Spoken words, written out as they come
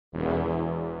What's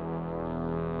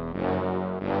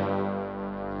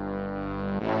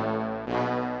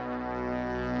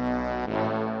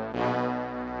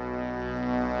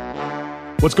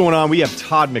going on? We have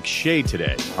Todd McShay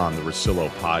today on the Russillo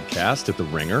podcast at The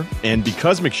Ringer. And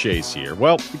because McShay's here,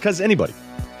 well, because anybody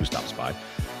who stops by, I want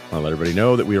to let everybody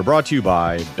know that we are brought to you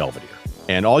by Belvedere.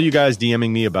 And all you guys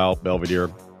DMing me about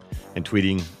Belvedere and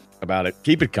tweeting about it,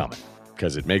 keep it coming,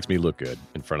 because it makes me look good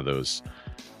in front of those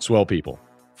swell people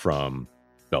from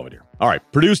Belvedere. All right,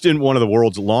 produced in one of the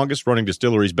world's longest-running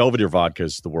distilleries, Belvedere Vodka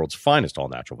is the world's finest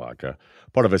all-natural vodka.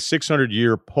 Part of a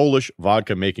 600-year Polish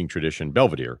vodka-making tradition,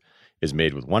 Belvedere is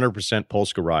made with 100%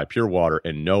 Polska rye, pure water,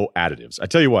 and no additives. I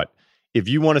tell you what, if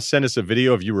you want to send us a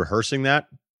video of you rehearsing that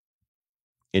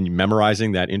and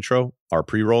memorizing that intro, our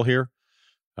pre-roll here,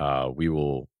 we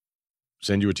will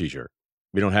send you a t-shirt.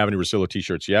 We don't have any Russillo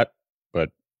t-shirts yet, but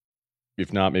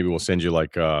if not, maybe we'll send you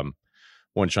like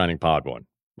one Shining Pod one.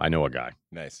 I know a guy.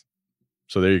 Nice.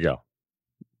 So there you go.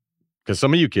 Because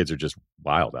some of you kids are just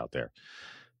wild out there.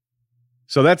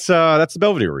 So that's the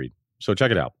Belvedere read. So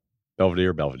check it out.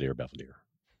 Belvedere, Belvedere, Belvedere.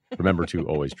 Remember to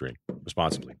always drink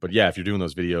responsibly. But yeah, if you're doing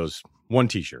those videos, one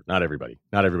t-shirt. Not everybody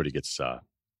gets a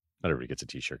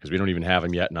t-shirt because we don't even have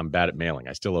them yet, and I'm bad at mailing.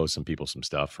 I still owe some people some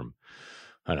stuff from,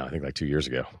 I don't know, I think like 2 years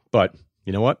ago. But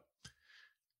you know what?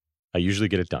 I usually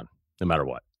get it done, no matter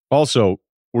what. Also,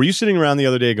 were you sitting around the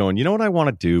other day going, you know what I want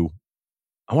to do?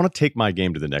 I want to take my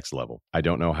game to the next level. I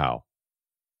don't know how.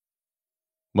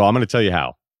 Well, I'm going to tell you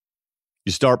how.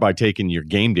 You start by taking your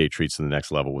game day treats to the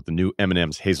next level with the new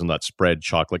M&M's Hazelnut Spread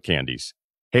chocolate candies.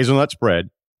 Hazelnut Spread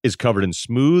is covered in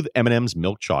smooth M&M's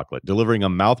milk chocolate, delivering a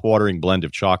mouth-watering blend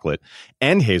of chocolate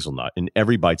and hazelnut in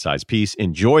every bite-sized piece.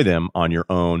 Enjoy them on your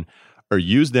own or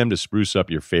use them to spruce up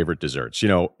your favorite desserts. You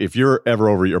know, if you're ever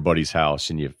over at your buddy's house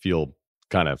and you feel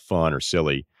kind of fun or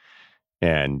silly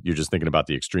and you're just thinking about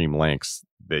the extreme lengths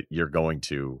that you're going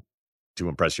to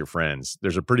impress your friends,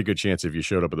 there's a pretty good chance if you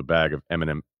showed up with a bag of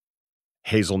M&M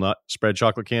Hazelnut Spread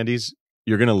chocolate candies,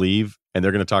 you're going to leave and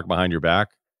they're going to talk behind your back,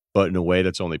 but in a way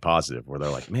that's only positive, where they're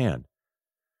like, man,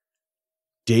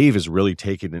 Dave is really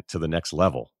taking it to the next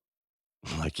level.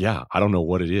 I'm like, yeah, I don't know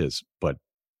what it is, but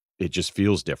it just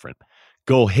feels different.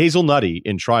 Go hazelnutty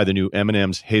and try the new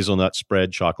M&M's Hazelnut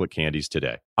Spread chocolate candies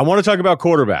today. I want to talk about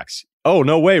quarterbacks. Oh,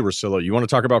 no way, Russillo. You want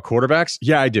to talk about quarterbacks?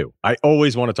 Yeah, I do. I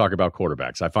always want to talk about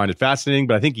quarterbacks. I find it fascinating,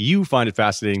 but I think you find it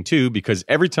fascinating too, because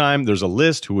every time there's a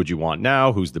list, who would you want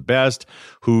now? Who's the best?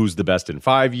 Who's the best in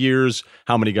 5 years?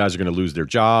 How many guys are going to lose their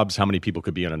jobs? How many people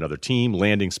could be on another team?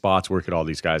 Landing spots, where could all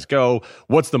these guys go?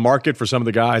 What's the market for some of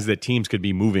the guys that teams could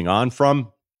be moving on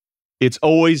from? It's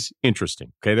always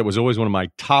interesting, okay? That was always one of my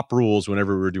top rules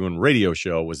whenever we were doing radio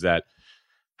show, was that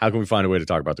how can we find a way to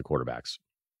talk about the quarterbacks?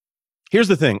 Here's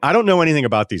the thing. I don't know anything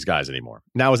about these guys anymore.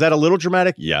 Now, is that a little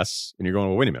dramatic? Yes. And you're going,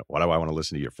 well, wait a minute. Why do I want to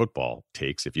listen to your football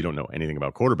takes if you don't know anything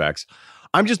about quarterbacks?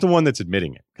 I'm just the one that's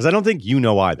admitting it, because I don't think you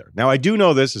know either. Now, I do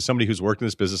know this as somebody who's worked in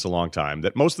this business a long time,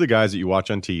 that most of the guys that you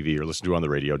watch on TV or listen to on the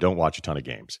radio don't watch a ton of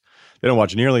games. They don't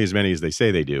watch nearly as many as they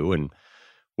say they do. And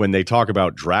when they talk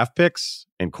about draft picks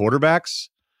and quarterbacks,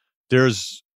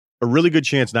 there's a really good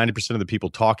chance 90% of the people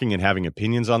talking and having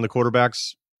opinions on the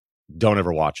quarterbacks don't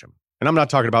ever watch them. And I'm not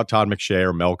talking about Todd McShay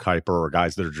or Mel Kiper or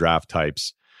guys that are draft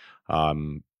types. I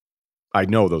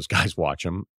know those guys watch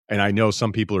them, and I know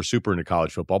some people are super into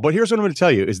college football. But here's what I'm going to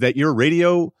tell you, is that your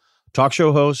radio talk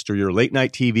show host or your late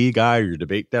night TV guy or your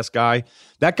debate desk guy,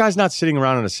 that guy's not sitting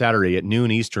around on a Saturday at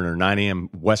noon Eastern or 9 a.m.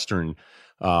 Western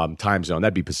time zone.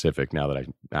 That'd be Pacific now that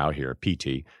I'm out here,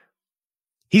 PT.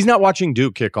 He's not watching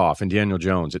Duke kick off and Daniel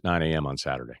Jones at 9 a.m. on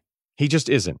Saturday. He just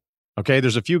isn't. Okay,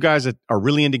 there's a few guys that are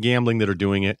really into gambling that are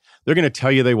doing it. They're going to tell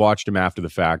you they watched him after the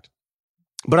fact.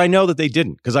 But I know that they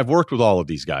didn't, because I've worked with all of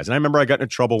these guys. And I remember I got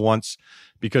into trouble once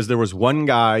because there was one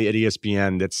guy at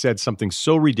ESPN that said something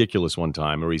so ridiculous one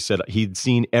time, where he said he'd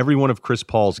seen every one of Chris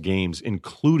Paul's games,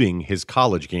 including his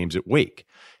college games at Wake.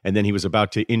 And then he was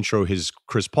about to intro his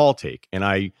Chris Paul take. And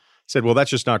I said, well,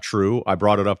 that's just not true. I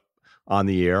brought it up on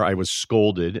the air. I was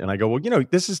scolded, and I go, well, you know,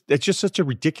 it's just such a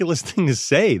ridiculous thing to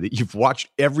say, that you've watched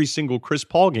every single Chris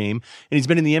Paul game, and he's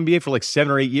been in the NBA for like 7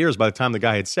 or 8 years by the time the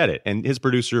guy had said it. And his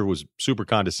producer was super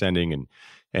condescending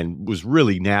and was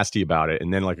really nasty about it.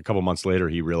 And then like a couple months later,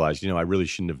 he realized, you know, I really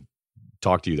shouldn't have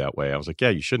talked to you that way. I was like,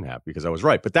 yeah, you shouldn't have, because I was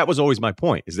right. But that was always my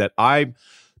point, is that I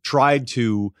tried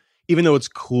to, even though it's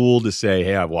cool to say,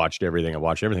 hey, I've watched everything,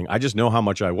 I just know how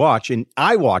much I watch, and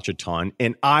I watch a ton,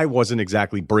 and I wasn't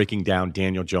exactly breaking down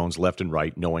Daniel Jones left and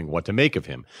right, knowing what to make of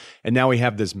him. And now we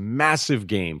have this massive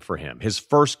game for him, his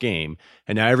first game,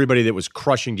 and now everybody that was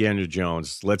crushing Daniel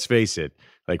Jones, let's face it,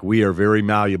 Like, we are very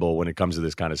malleable when it comes to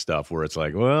this kind of stuff where it's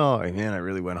like, well, man, I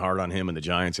really went hard on him and the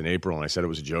Giants in April and I said it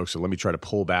was a joke. So let me try to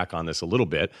pull back on this a little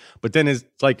bit. But then it's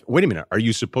like, wait a minute, are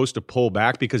you supposed to pull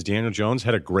back because Daniel Jones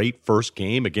had a great first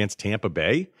game against Tampa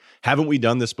Bay? Haven't we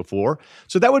done this before?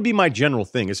 So that would be my general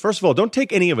thing is, first of all, don't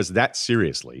take any of us that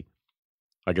seriously,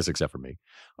 I guess, except for me.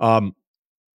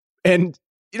 And,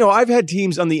 I've had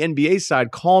teams on the NBA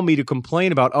side call me to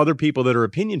complain about other people that are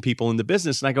opinion people in the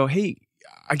business. And I go, hey,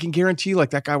 I can guarantee you,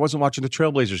 like, that guy wasn't watching the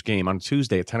Trailblazers game on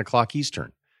Tuesday at 10 o'clock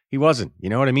Eastern. He wasn't. You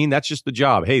know what I mean? That's just the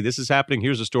job. Hey, this is happening.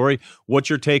 Here's the story. What's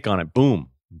your take on it? Boom.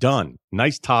 Done.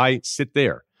 Nice tie. Sit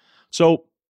there. So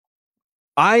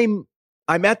I'm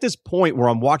at this point where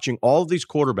I'm watching all of these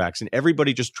quarterbacks and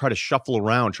everybody just try to shuffle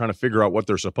around trying to figure out what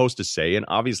they're supposed to say. And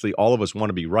obviously all of us want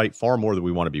to be right far more than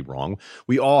we want to be wrong.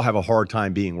 We all have a hard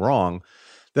time being wrong.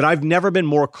 That I've never been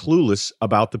more clueless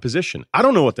about the position. I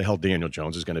don't know what the hell Daniel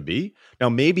Jones is going to be. Now,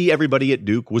 maybe everybody at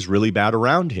Duke was really bad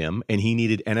around him and he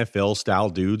needed NFL-style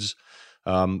dudes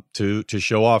to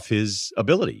show off his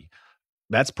ability.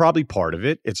 That's probably part of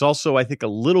it. It's also, I think, a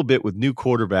little bit with new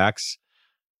quarterbacks.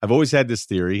 I've always had this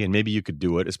theory, and maybe you could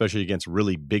do it, especially against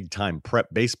really big-time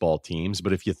prep baseball teams.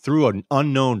 But if you threw an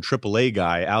unknown AAA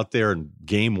guy out there in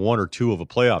game 1 or 2 of a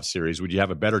playoff series, would you have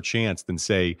a better chance than,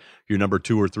 say, your number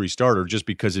 2 or 3 starter, just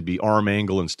because it'd be arm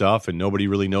angle and stuff, and nobody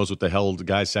really knows what the hell the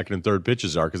guy's second and third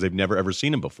pitches are because they've never, ever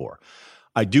seen him before?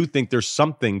 I do think there's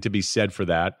something to be said for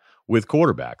that with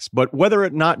quarterbacks. But whether or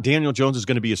not Daniel Jones is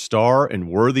going to be a star and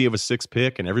worthy of a 6th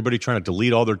pick and everybody trying to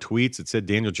delete all their tweets that said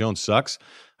Daniel Jones sucks,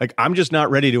 like, I'm just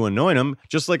not ready to anoint him.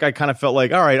 Just like I kind of felt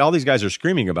like, all right, all these guys are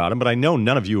screaming about him, but I know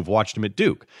none of you have watched him at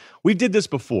Duke. We did this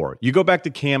before. You go back to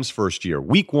Cam's first year,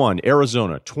 week 1,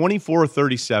 Arizona,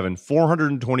 24-37,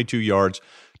 422 yards,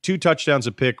 2 touchdowns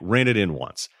a pick, ran it in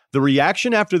once. The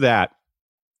reaction after that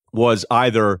was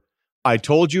either, I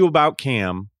told you about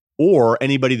Cam, or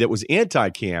anybody that was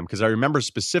anti-Cam, because I remember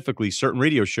specifically certain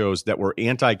radio shows that were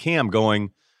anti-Cam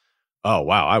going, oh,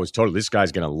 wow, this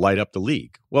guy's going to light up the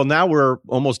league. Well, now we're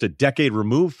almost a decade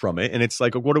removed from it, and it's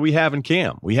like, what do we have in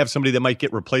Cam? We have somebody that might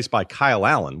get replaced by Kyle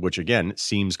Allen, which, again,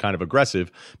 seems kind of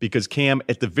aggressive, because Cam,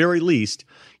 at the very least,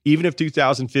 even if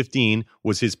 2015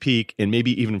 was his peak and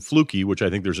maybe even fluky, which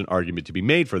I think there's an argument to be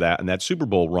made for that, and that Super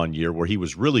Bowl run year where he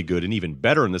was really good and even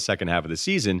better in the second half of the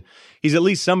season, he's at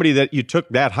least somebody that you took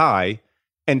that high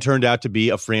and turned out to be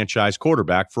a franchise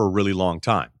quarterback for a really long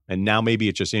time. And now maybe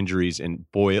it's just injuries,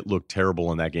 and boy, it looked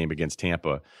terrible in that game against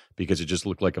Tampa because it just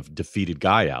looked like a defeated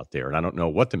guy out there, and I don't know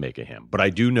what to make of him. But I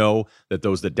do know that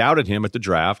those that doubted him at the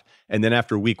draft and then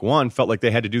after week 1 felt like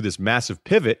they had to do this massive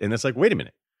pivot, and it's like, wait a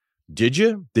minute. Did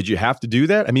you? Did you have to do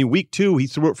that? I mean, week 2, he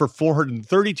threw it for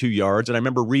 432 yards, and I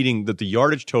remember reading that the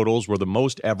yardage totals were the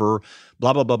most ever,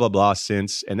 blah, blah, blah, blah, blah,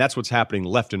 since, and that's what's happening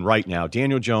left and right now.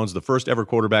 Daniel Jones, the first ever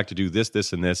quarterback to do this,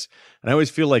 this, and this, and I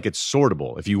always feel like it's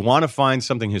sortable. If you want to find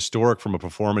something historic from a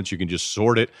performance, you can just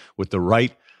sort it with the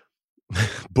right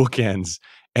bookends,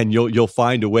 and you'll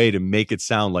find a way to make it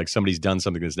sound like somebody's done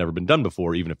something that's never been done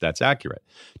before, even if that's accurate.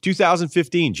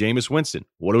 2015, Jameis Winston.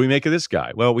 What do we make of this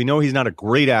guy? Well, we know he's not a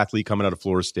great athlete coming out of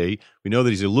Florida State. We know that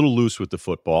he's a little loose with the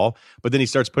football, but then he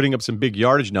starts putting up some big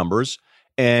yardage numbers,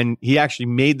 and he actually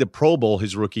made the Pro Bowl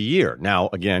his rookie year. Now,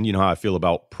 again, you know how I feel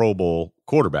about Pro Bowl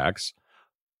quarterbacks.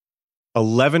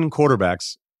 11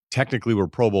 quarterbacks technically were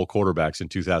Pro Bowl quarterbacks in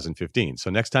 2015. So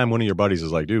next time one of your buddies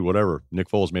is like, dude, whatever, Nick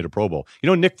Foles made a Pro Bowl. You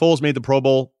know, Nick Foles made the Pro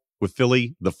Bowl with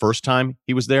Philly the first time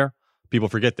he was there. People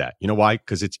forget that. You know why?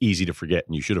 Because it's easy to forget,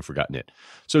 and you should have forgotten it.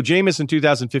 So Jameis in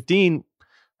 2015,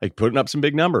 like, putting up some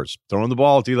big numbers, throwing the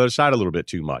ball to the other side a little bit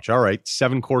too much. All right,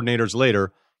 7 coordinators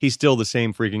later, he's still the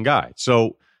same freaking guy.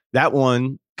 So that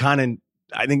one kind of,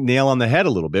 I think, nail on the head a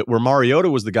little bit, where Mariota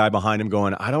was the guy behind him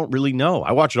going, I don't really know.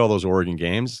 I watched all those Oregon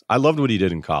games. I loved what he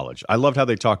did in college. I loved how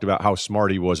they talked about how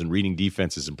smart he was in reading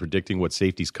defenses and predicting what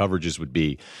safeties' coverages would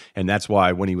be. And that's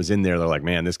why when he was in there, they're like,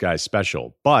 man, this guy's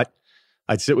special. But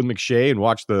I'd sit with McShay and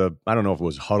watch I don't know if it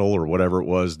was Huddle or whatever it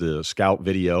was, the scout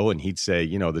video, and he'd say,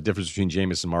 you know, the difference between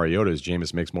Jameis and Mariota is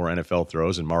Jameis makes more NFL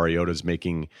throws and Mariota's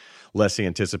making less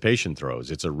anticipation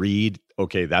throws. It's a read.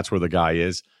 Okay, that's where the guy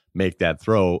is. Make that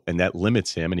throw, and that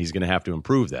limits him, and he's going to have to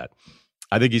improve that.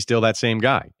 I think he's still that same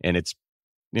guy. And it's,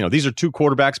 you know, these are 2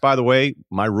 quarterbacks, by the way.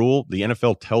 My rule, the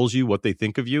NFL tells you what they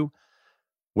think of you.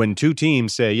 When 2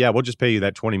 teams say, yeah, we'll just pay you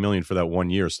that $20 million for that 1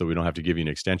 year so we don't have to give you an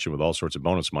extension with all sorts of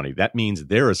bonus money, that means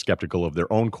they're as skeptical of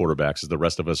their own quarterbacks as the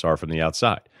rest of us are from the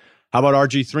outside. How about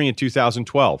RG3 in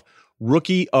 2012?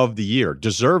 Rookie of the year,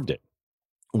 deserved it.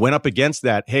 Went up against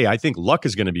that, hey, I think Luck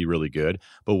is going to be really good,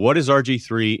 but what is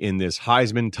RG3 in this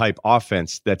Heisman-type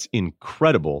offense that's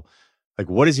incredible? Like,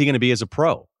 what is he going to be as a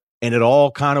pro? And it all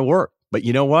kind of worked. But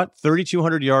you know what?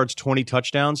 3,200 yards, 20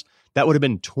 touchdowns. That would have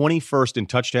been 21st in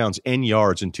touchdowns and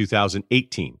yards in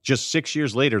 2018. Just 6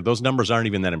 years later, those numbers aren't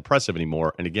even that impressive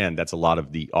anymore. And again, that's a lot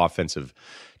of the offensive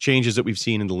changes that we've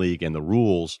seen in the league and the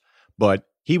rules. But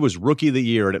he was rookie of the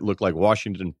year, and it looked like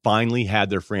Washington finally had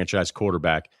their franchise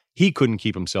quarterback. He couldn't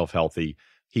keep himself healthy.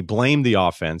 He blamed the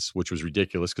offense, which was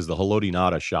ridiculous because the Haloti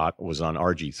Ngata shot was on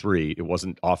RG3. It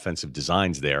wasn't offensive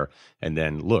designs there. And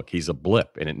then, look, he's a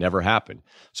blip, and it never happened.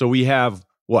 So we have,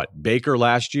 Baker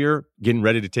last year getting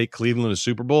ready to take Cleveland to the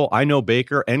Super Bowl? I know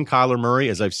Baker and Kyler Murray,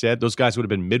 as I've said, those guys would have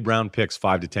been mid-round picks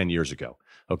 5 to 10 years ago,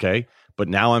 okay? But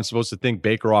now I'm supposed to think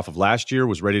Baker off of last year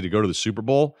was ready to go to the Super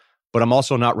Bowl, but I'm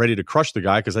also not ready to crush the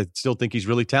guy because I still think he's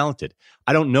really talented.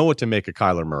 I don't know what to make of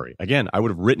Kyler Murray. Again, I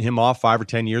would have written him off 5 or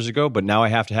 10 years ago, but now I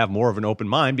have to have more of an open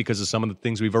mind because of some of the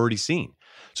things we've already seen.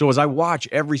 So as I watch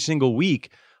every single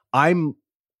week, I'm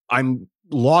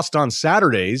lost on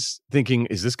Saturdays thinking,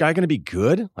 is this guy going to be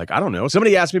good? Like, I don't know.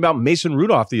 Somebody asked me about Mason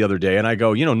Rudolph the other day, and I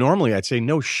go, normally I'd say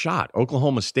no shot.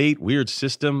 Oklahoma State, weird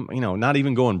system, not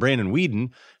even going Brandon Weeden.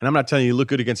 And I'm not telling you he looked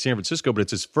good against San Francisco, but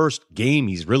it's his first game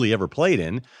he's really ever played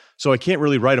in. So I can't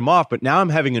really write him off. But now I'm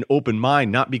having an open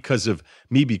mind, not because of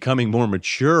me becoming more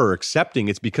mature or accepting.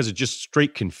 It's because of just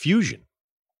straight confusion.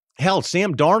 Hell,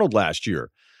 Sam Darnold last year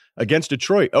against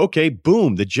Detroit. Okay,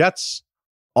 boom, the Jets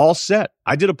all set.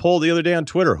 I did a poll the other day on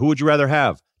Twitter. Who would you rather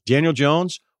have, Daniel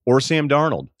Jones or Sam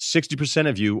Darnold? 60%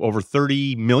 of you, over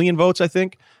 30 million votes, I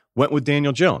think, went with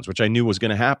Daniel Jones, which I knew was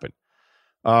going to happen.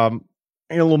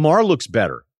 Lamar looks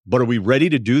better, but are we ready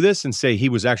to do this and say he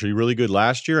was actually really good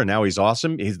last year and now he's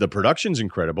awesome? The production's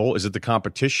incredible. Is it the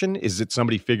competition? Is it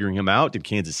somebody figuring him out? Did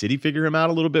Kansas City figure him out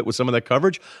a little bit with some of that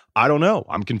coverage? I don't know.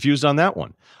 I'm confused on that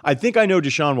one. I think I know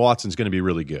Deshaun Watson's going to be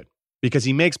really good because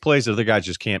he makes plays that other guys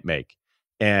just can't make.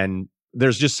 And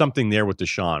there's just something there with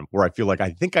Deshaun where I feel like I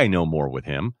think I know more with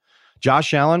him.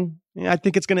 Josh Allen, I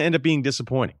think it's going to end up being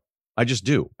disappointing. I just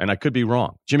do. And I could be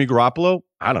wrong. Jimmy Garoppolo,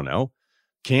 I don't know.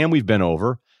 Cam, we've been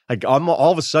over. Like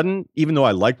all of a sudden, even though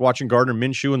I liked watching Gardner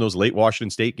Minshew in those late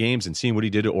Washington State games and seeing what he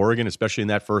did at Oregon, especially in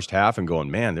that first half, and going,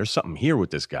 man, there's something here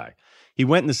with this guy. He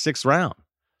went in the 6th round.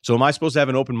 So am I supposed to have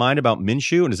an open mind about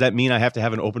Minshew? And does that mean I have to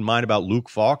have an open mind about Luke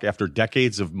Falk after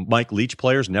decades of Mike Leach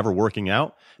players never working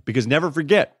out? Because never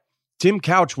forget, Tim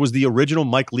Couch was the original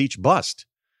Mike Leach bust.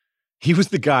 He was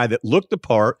the guy that looked the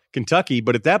part, Kentucky,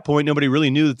 but at that point, nobody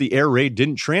really knew that the air raid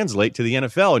didn't translate to the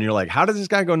NFL. And you're like, how does this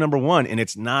guy go number 1? And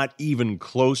it's not even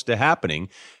close to happening.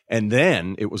 And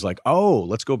then it was like, oh,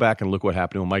 let's go back and look what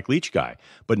happened to a Mike Leach guy.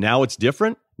 But now it's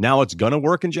different. Now it's going to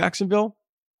work in Jacksonville.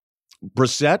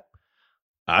 Brissett,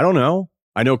 I don't know.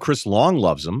 I know Chris Long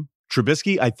loves him.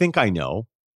 Trubisky, I think I know.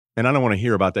 And I don't want to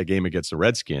hear about that game against the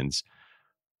Redskins.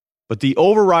 But the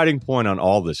overriding point on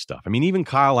all this stuff, I mean, even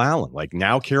Kyle Allen, like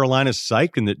now Carolina's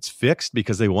psyched and it's fixed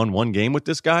because they won one game with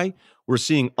this guy. We're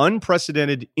seeing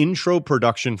unprecedented intro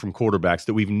production from quarterbacks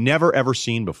that we've never, ever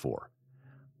seen before.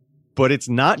 But it's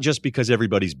not just because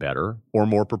everybody's better or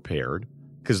more prepared,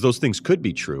 because those things could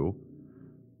be true.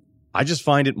 I just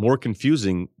find it more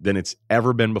confusing than it's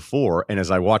ever been before. And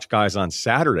as I watch guys on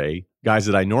Saturday, guys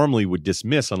that I normally would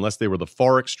dismiss unless they were the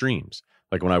far extremes.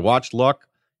 Like when I watched Luck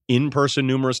in person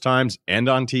numerous times and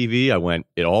on TV, I went,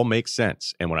 it all makes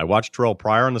sense. And when I watched Terrell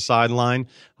Pryor on the sideline,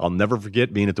 I'll never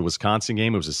forget being at the Wisconsin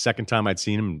game. It was the second time I'd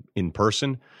seen him in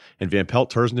person. And Van Pelt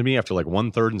turns to me after like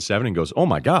 1 3rd and 7 and goes, oh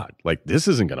my God, like this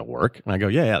isn't going to work. And I go,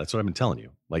 yeah, that's what I've been telling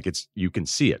you. Like you can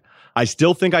see it. I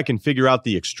still think I can figure out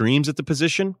the extremes at the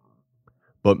position.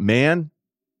 But man,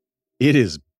 it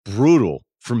is brutal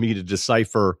for me to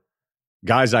decipher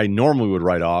guys I normally would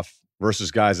write off versus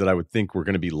guys that I would think were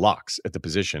going to be locks at the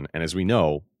position. And as we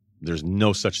know, there's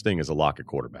no such thing as a lock at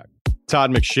quarterback.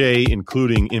 Todd McShay,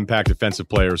 including impact defensive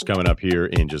players, coming up here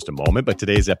in just a moment. But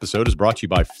today's episode is brought to you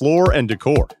by Floor &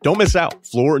 Decor. Don't miss out.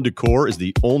 Floor & Decor is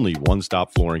the only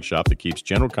one-stop flooring shop that keeps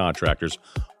general contractors,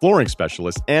 flooring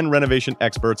specialists, and renovation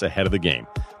experts ahead of the game.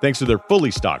 Thanks to their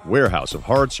fully stocked warehouse of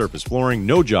hard surface flooring,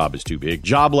 no job is too big.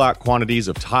 Job lot quantities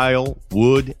of tile,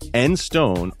 wood, and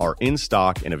stone are in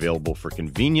stock and available for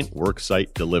convenient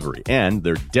worksite delivery. And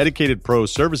their dedicated pro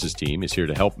services team is here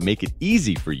to help make it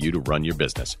easy for you to run your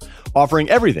business.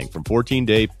 Offering everything from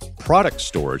 14-day product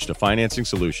storage to financing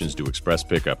solutions to express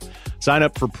pickup. Sign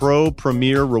up for Pro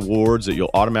Premier Rewards that you'll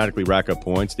automatically rack up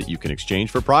points that you can exchange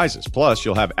for prizes. Plus,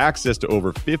 you'll have access to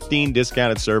over 15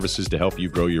 discounted services to help you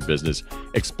grow your business.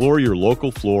 Explore your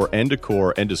local Floor &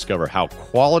 Decor and discover how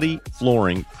quality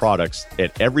flooring products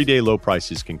at everyday low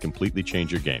prices can completely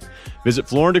change your game. Visit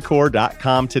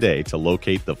flooranddecor.com today to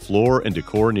locate the Floor &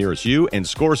 Decor nearest you and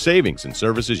score savings and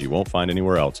services you won't find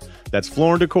anywhere else. That's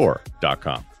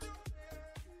flooranddecor.com.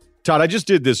 Todd, I just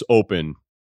did this open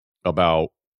about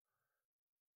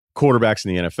quarterbacks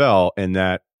in the NFL, and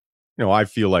that, I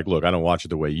feel like, look, I don't watch it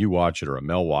the way you watch it or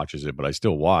Amel watches it, but I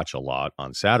still watch a lot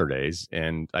on Saturdays.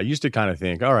 And I used to kind of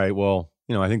think, all right, well,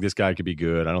 I think this guy could be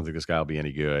good. I don't think this guy will be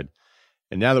any good.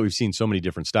 And now that we've seen so many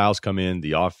different styles come in,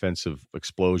 the offensive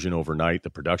explosion overnight,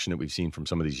 the production that we've seen from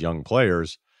some of these young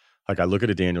players, like I look at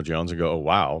a Daniel Jones and go, oh,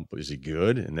 wow, but is he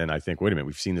good? And then I think, wait a minute,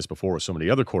 we've seen this before with so many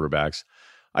other quarterbacks.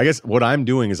 I guess what I'm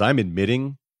doing is I'm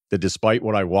admitting that despite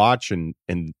what I watch and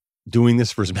doing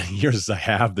this for as many years as I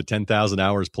have, the 10,000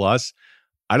 hours plus,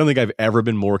 I don't think I've ever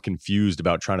been more confused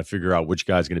about trying to figure out which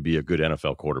guy's going to be a good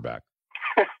NFL quarterback.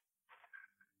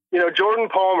 Jordan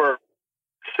Palmer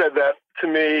said that to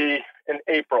me in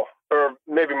April or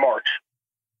maybe March.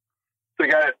 He's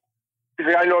a guy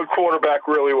I know quarterback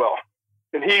really well.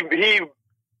 And he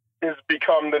has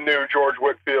become the new George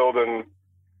Whitfield and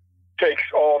takes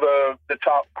all the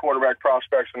top quarterback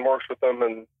prospects and works with them.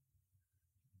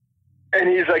 And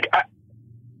he's like,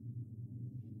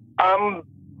 I'm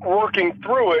working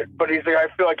through it, but he's like, I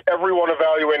feel like everyone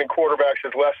evaluating quarterbacks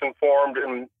is less informed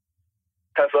and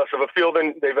has less of a feel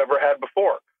than they've ever had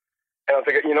before. And I was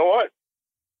like, you know what?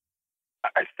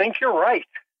 I think you're right.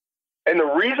 And the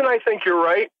reason I think you're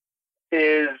right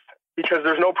is because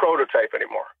there's no prototype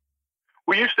anymore.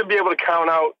 We used to be able to count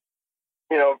out,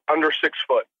 under 6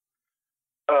 foot,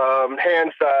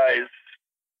 hand size,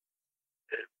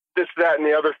 this, that, and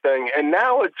the other thing. And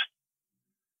now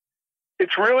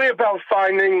it's really about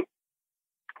finding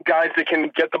guys that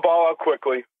can get the ball out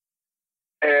quickly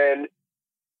and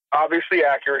obviously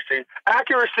accuracy.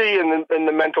 Accuracy and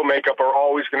the mental makeup are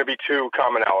always going to be two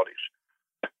commonalities.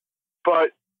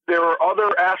 But there are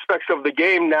other aspects of the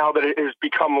game now that it has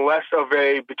become less of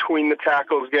a between the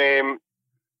tackles game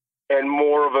and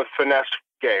more of a finesse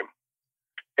game.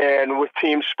 And with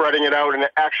teams spreading it out and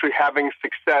actually having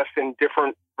success in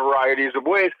different varieties of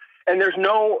ways. And there's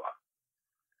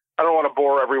I don't want to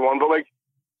bore everyone, but like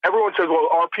everyone says, well,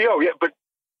 RPO, yeah, but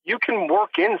you can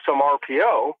work in some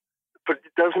RPO, but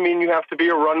it doesn't mean you have to be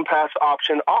a run pass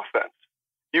option offense.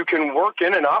 You can work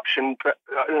in an option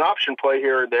play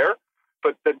here or there,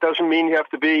 but that doesn't mean you have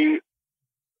to be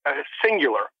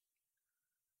singular.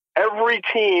 Every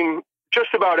team,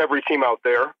 just about every team out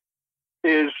there,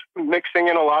 is mixing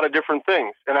in a lot of different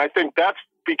things. And I think that's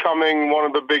becoming one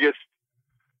of the biggest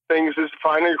things, is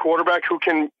finding a quarterback who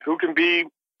can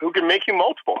make you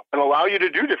multiple and allow you to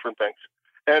do different things.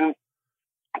 And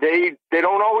they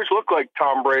don't always look like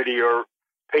Tom Brady or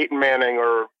Peyton Manning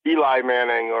or Eli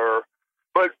Manning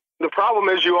but the problem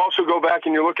is you also go back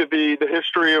and you look at the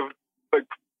history of like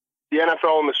the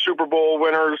NFL and the Super Bowl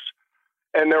winners,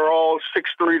 and they're all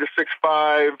 6'3" to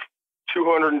 6'5",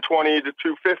 220 to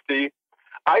 250.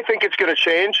 I think it's going to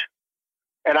change,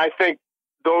 and I think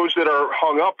those that are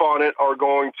hung up on it are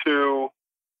going to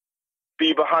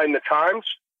be behind the times.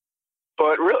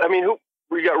 But really, I mean,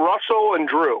 we got Russell and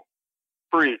Drew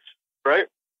Brees, right?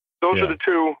 Those are the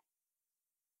two,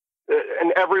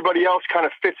 and everybody else kind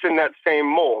of fits in that same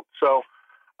mold. So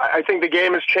I think the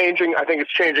game is changing. I think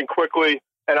it's changing quickly,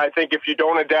 and I think if you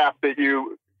don't adapt, that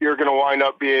you're going to wind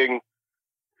up being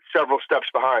several steps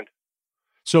behind.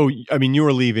 So, I mean, you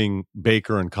were leaving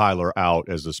Baker and Kyler out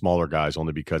as the smaller guys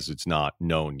only because it's not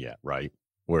known yet, right?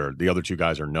 Where the other two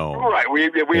guys are known. Right.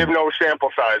 We have no sample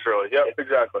size, really. Yeah,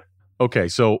 exactly. Okay,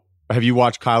 so have you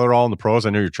watched Kyler all in the pros? I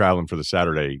know you're traveling for the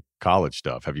Saturday college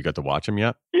stuff. Have you got to watch him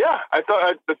yet? Yeah,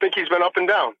 I think he's been up and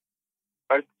down.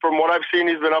 From what I've seen,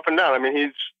 he's been up and down. I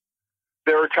mean,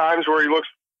 there are times where he looks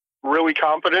really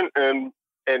confident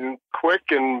and quick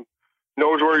and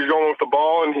knows where he's going with the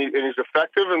ball, and he's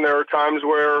effective. And there are times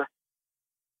where,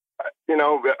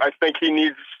 I think he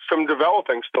needs some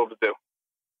developing still to do.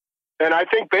 And I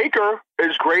think Baker,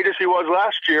 as great as he was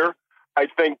last year, I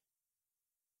think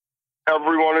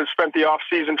everyone has spent the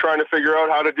offseason trying to figure out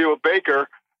how to deal with Baker,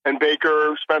 and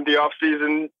Baker spent the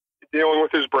offseason dealing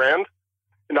with his brand.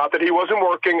 Not that he wasn't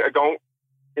working. I don't,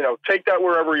 take that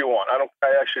wherever you want.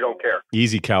 I actually don't care.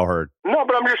 Easy, cowherd. No,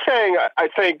 but I'm just saying, I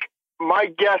think my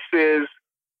guess is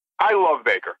I love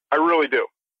Baker. I really do.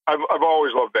 I've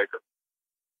always loved Baker.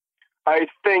 I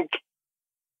think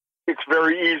it's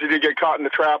very easy to get caught in the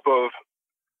trap of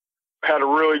had a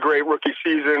really great rookie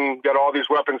season, got all these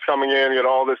weapons coming in, got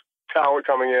all this talent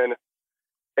coming in.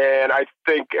 And I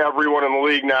think everyone in the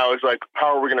league now is like,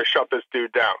 how are we going to shut this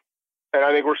dude down? And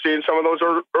I think we're seeing some of those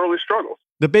early struggles.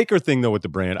 The Baker thing, though, with the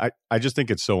brand, I just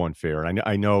think it's so unfair. And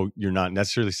I know you're not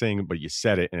necessarily saying it, but you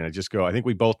said it. And I think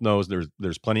we both know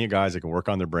there's plenty of guys that can work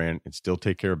on their brand and still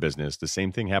take care of business. The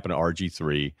same thing happened to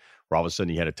RG3, where all of a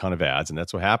sudden he had a ton of ads. And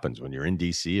that's what happens when you're in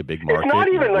DC, a big market. It's not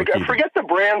even like, forget the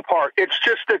brand part. It's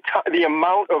just the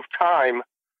amount of time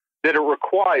that it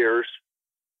requires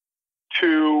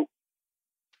to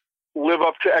live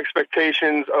up to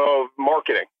expectations of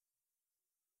marketing.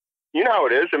 You know how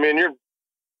it is. I mean, you're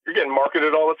getting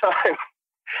marketed all the time.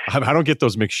 I don't get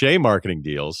those McShay marketing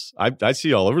deals. I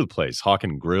see all over the place,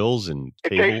 hawking grills and It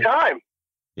takes time.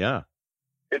 Yeah.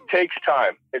 It takes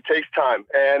time. It takes time.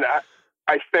 And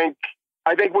I think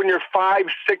when you're 5,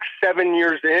 6, 7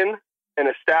 years in and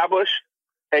established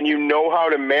and you know how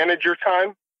to manage your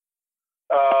time,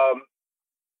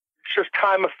 it's just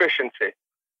time efficiency.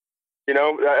 You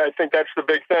know, I think that's the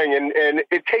big thing. And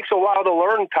it takes a while to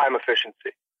learn time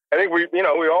efficiency. I think we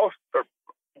all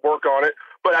work on it.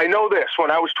 But I know this, when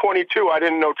I was 22, I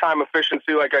didn't know time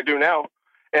efficiency like I do now.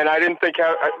 And I didn't think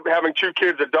having 2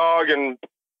 kids, a dog and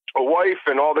a wife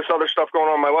and all this other stuff going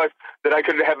on in my life, that I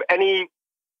could have any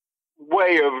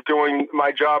way of doing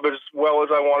my job as well as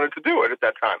I wanted to do it at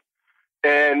that time.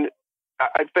 And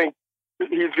I think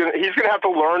he's gonna have to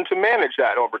learn to manage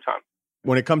that over time.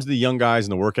 When it comes to the young guys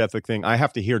and the work ethic thing, I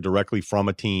have to hear directly from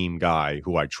a team guy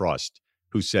who I trust,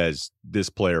 who says this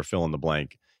player, fill in the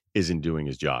blank, isn't doing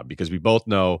his job. Because we both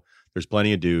know there's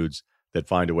plenty of dudes that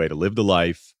find a way to live the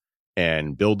life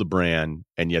and build the brand,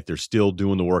 and yet they're still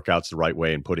doing the workouts the right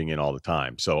way and putting in all the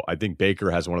time. So I think Baker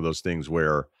has one of those things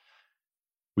where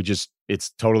it's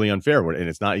totally unfair, and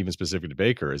it's not even specific to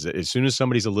Baker. As soon as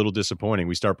somebody's a little disappointing,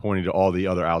 we start pointing to all the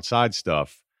other outside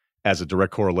stuff as a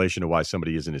direct correlation to why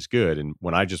somebody isn't as good. And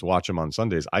when I just watch him on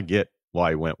Sundays, I get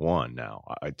why he went 1 now.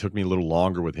 It took me a little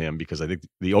longer with him because I think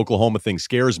the Oklahoma thing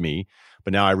scares me,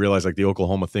 but now I realize like the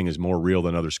Oklahoma thing is more real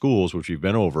than other schools, which we've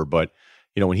been over. But,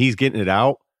 you know, when he's getting it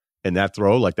out and that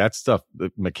throw, like that stuff, the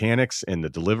mechanics and the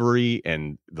delivery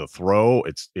and the throw,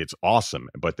 it's awesome.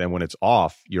 But then when it's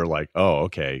off, you're like, oh,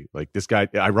 okay. Like this guy,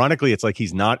 ironically, it's like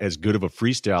he's not as good of a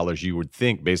freestyler as you would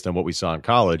think based on what we saw in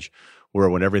college, where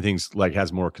when everything's like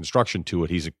has more construction to it,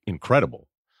 he's incredible.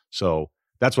 So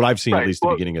that's what I've seen at least the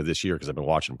beginning of this year because I've been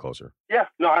watching him closer. Yeah,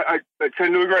 no, I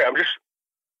tend to agree.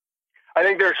 I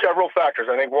think there are several factors.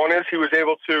 I think one is he was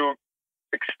able to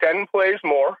extend plays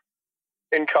more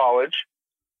in college.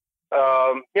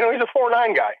 You know, he's a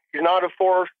 4.9 guy. He's not a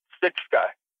 4.6 guy.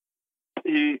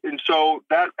 And so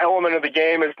that element of the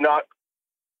game is not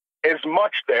as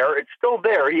much there. It's still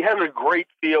there. He has a great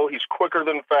feel. He's quicker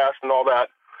than fast and all that.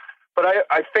 But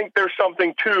I think there's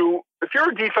something too, if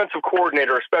you're a defensive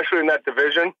coordinator, especially in that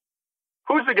division,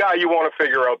 who's the guy you want to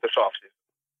figure out this offseason?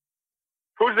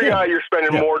 Who's the guy you're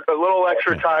spending a little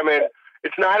extra time in?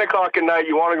 It's 9 o'clock at night.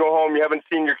 You want to go home. You haven't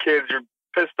seen your kids. You're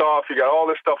pissed off. You got all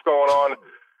this stuff going on.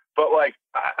 But like,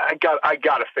 I got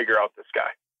to figure out this guy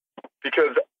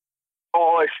because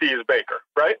all I see is Baker,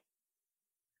 right?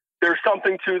 There's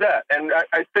something to that. And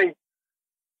I think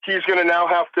he's going to now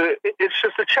have to, it's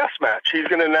just a chess match. He's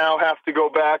going to now have to go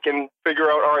back and figure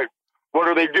out, all right, what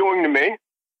are they doing to me?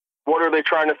 What are they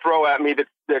trying to throw at me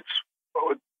that's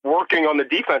working on the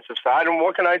defensive side? And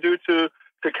what can I do to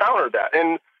counter that?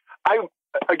 And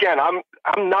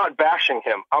I'm not bashing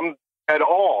him. At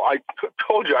all. I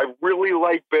told you, I really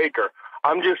like Baker.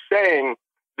 I'm just saying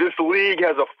this league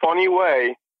has a funny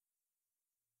way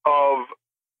of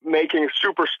making a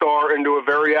superstar into a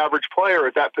very average player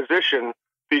at that position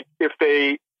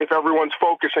if everyone's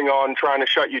focusing on trying to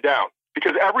shut you down.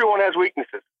 Because everyone has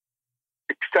weaknesses,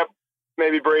 except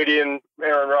maybe Brady and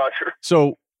Aaron Rodgers.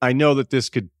 So I know that this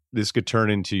could turn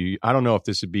into, I don't know if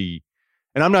this would be,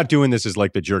 and I'm not doing this as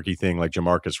like the jerky thing, like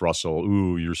Jamarcus Russell.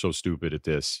 Ooh, you're so stupid at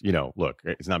this. You know, look,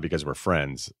 it's not because we're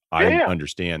friends. I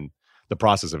understand the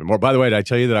process of it more. By the way, did I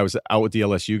tell you that I was out with the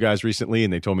LSU guys recently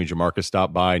and they told me Jamarcus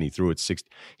stopped by and he threw it 60.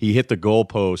 He hit the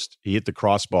goalpost. He hit the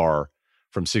crossbar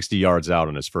from 60 yards out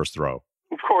on his first throw.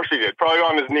 Of course he did. Probably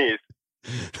on his knees.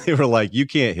 They were like, you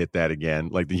can't hit that again.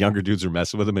 Like the younger dudes are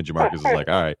messing with him and Jamarcus is like,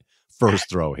 all right, first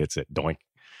throw hits it. Doink.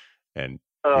 And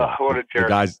what a jerk.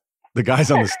 The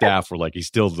guys on the staff were like, he's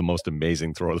still the most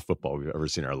amazing thrower of the football we've ever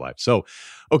seen in our life. So,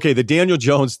 okay, the Daniel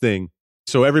Jones thing.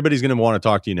 So everybody's going to want to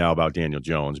talk to you now about Daniel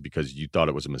Jones because you thought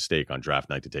it was a mistake on draft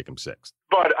night to take him 6th.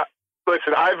 But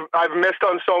listen, I've missed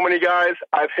on so many guys.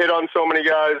 I've hit on so many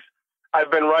guys.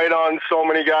 I've been right on so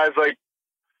many guys like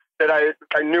that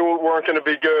I knew weren't going to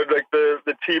be good, like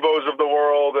the Tebows of the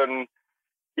world. And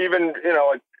even, you know,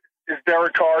 like, is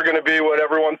Derek Carr going to be what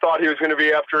everyone thought he was going to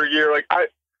be after a year? Like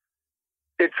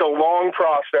it's a long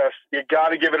process. You got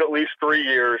to give it at least 3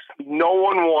 years. No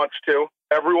one wants to.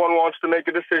 Everyone wants to make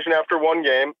a decision after one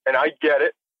game, and I get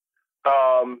it.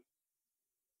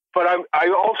 But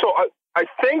I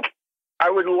think I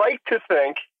would like to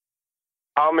think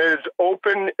I'm as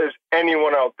open as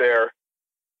anyone out there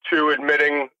to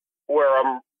admitting where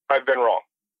I've been wrong.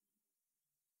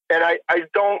 And I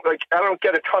don't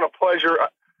get a ton of pleasure.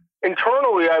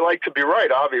 Internally, I like to be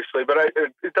right, obviously, but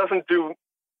it doesn't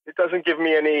give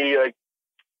me any like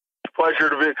pleasure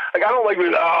to be like, I don't like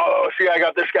being, see, I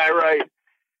got this guy right.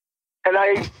 And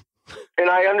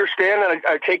I understand that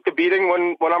I take the beating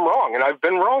when I'm wrong, and I've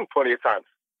been wrong plenty of times.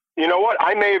 You know what?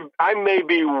 I may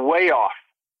be way off,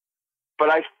 but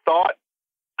I thought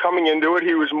coming into it,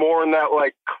 he was more in that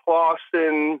like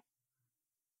Clausen,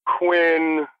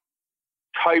 Quinn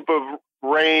type of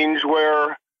range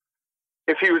where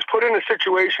if he was put in a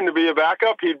situation to be a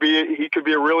backup, he could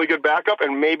be a really good backup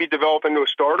and maybe develop into a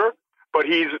starter. But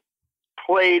he's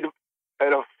played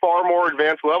at a far more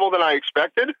advanced level than I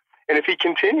expected. And if he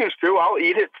continues to, I'll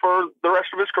eat it for the rest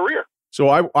of his career. So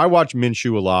I watch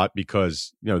Minshew a lot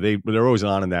because, you know, they're always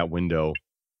on in that window.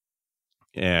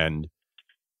 And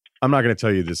I'm not going to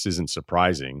tell you this isn't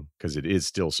surprising, because it is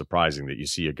still surprising that you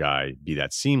see a guy be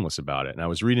that seamless about it. And I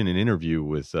was reading an interview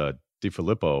with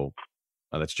DiFilippo.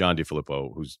 That's John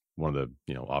DiFilippo, who's one of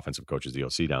the offensive coaches, the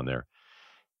OC down there.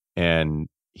 And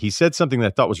he said something that I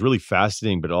thought was really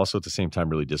fascinating, but also at the same time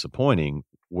really disappointing,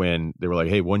 when they were like,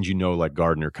 hey, when did you know like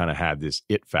Gardner kind of had this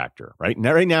it factor, right?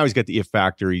 Now, right now he's got the it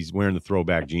factor. He's wearing the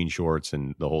throwback jean shorts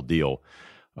and the whole deal.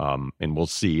 And we'll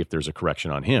see if there's a correction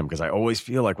on him, because I always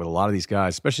feel like with a lot of these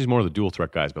guys, especially more of the dual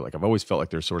threat guys, but like I've always felt like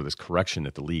there's sort of this correction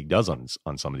that the league does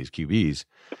on some of these QBs.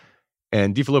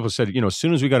 And DiFilippo said, as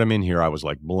soon as we got him in here, I was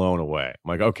like blown away. I'm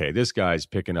like, okay, this guy's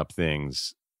picking up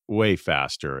things way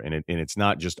faster. And it's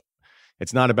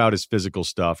not about his physical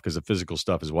stuff, because the physical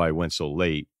stuff is why he went so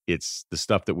late. It's the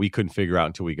stuff that we couldn't figure out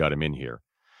until we got him in here.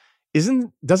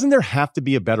 Doesn't there have to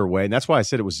be a better way? And that's why I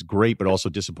said it was great, but also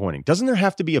disappointing. Doesn't there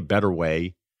have to be a better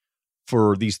way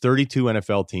for these 32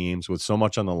 NFL teams with so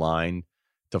much on the line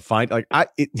to find,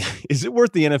 is it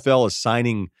worth the NFL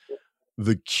assigning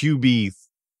the QB,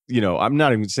 I'm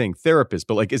not even saying therapist,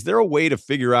 but like, is there a way to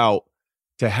figure out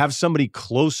to have somebody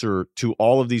closer to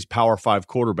all of these Power 5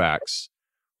 quarterbacks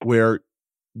where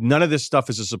none of this stuff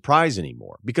is a surprise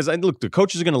anymore? Because look, the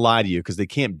coaches are going to lie to you because they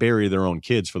can't bury their own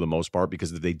kids for the most part,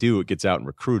 because if they do, it gets out in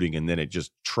recruiting and then it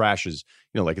just trashes,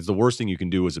 like it's the worst thing you can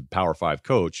do as a Power 5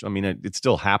 coach. I mean, it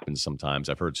still happens sometimes.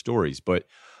 I've heard stories, but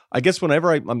I guess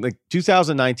whenever I'm like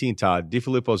 2019, Todd,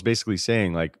 DiFilippo is basically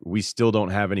saying like, we still don't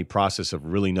have any process of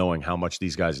really knowing how much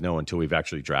these guys know until we've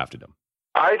actually drafted them.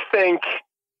 I think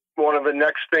one of the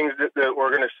next things that we're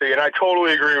going to see, and I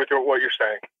totally agree with what you're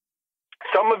saying,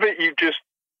 some of it you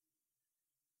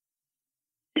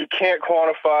can't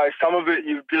quantify. Some of it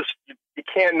you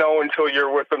can't know until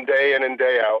you're with them day in and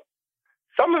day out.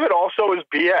 Some of it also is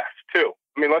BS too.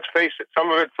 I mean, let's face it. Some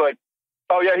of it's like,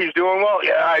 oh yeah, he's doing well.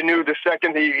 Yeah, I knew the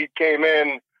second he came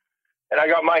in and I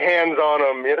got my hands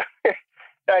on him.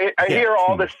 I hear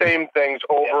all the same things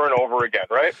over and over again,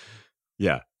 right?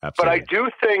 Yeah, absolutely. But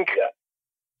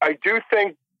I do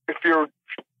think if you're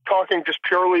talking just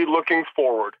purely looking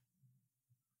forward,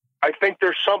 I think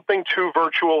there's something to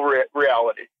virtual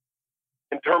reality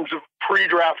in terms of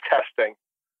pre-draft testing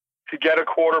to get a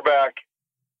quarterback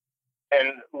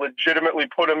and legitimately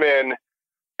put him in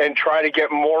and try to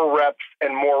get more reps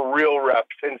and more real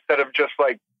reps instead of just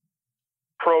like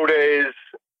pro days,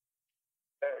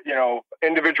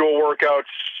 individual workouts,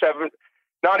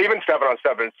 not even 7 on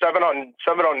 7, 7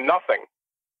 on nothing.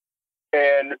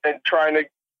 And trying to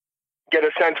get a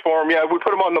sense for him. Yeah, we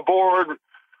put him on the board.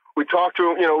 We talked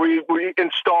to him, we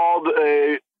installed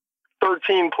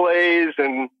 13 plays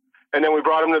and then we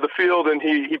brought him to the field and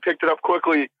he picked it up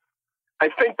quickly. I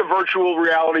think the virtual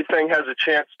reality thing has a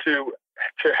chance to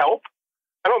help.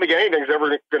 I don't think anything's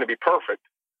ever going to be perfect,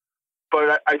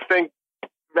 but I think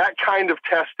that kind of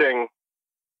testing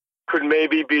could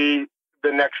maybe be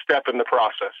the next step in the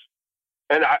process.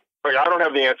 And I don't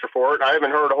have the answer for it. I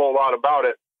haven't heard a whole lot about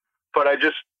it, but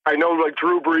I know like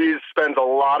Drew Brees spends a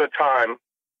lot of time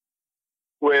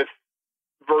with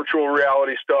virtual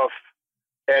reality stuff,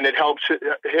 and it helps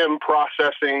him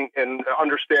processing and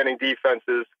understanding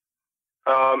defenses.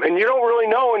 And you don't really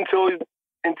know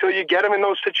until you get him in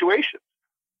those situations.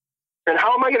 And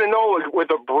how am I going to know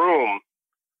with a broom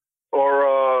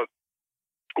or a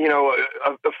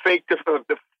fake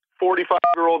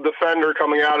 45-year-old defender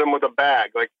coming at him with a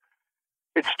bag? Like,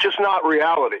 it's just not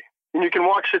reality. And you can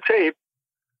watch the tape,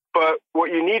 but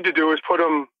what you need to do is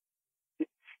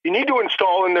you need to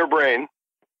install in their brain,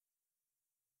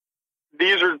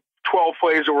 these are 12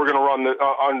 plays that we're going to run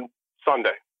on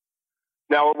Sunday.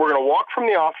 Now we're going to walk from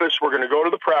the office, we're going to go to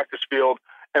the practice field,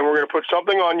 and we're going to put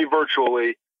something on you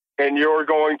virtually, and you're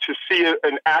going to see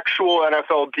an actual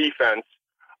NFL defense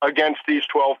against these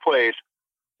 12 plays.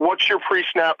 What's your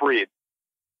pre-snap read?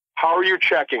 How are you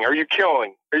checking? Are you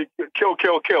killing? Are you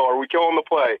kill? Are we killing the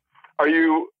play? Are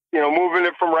you moving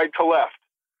it from right to left?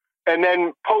 And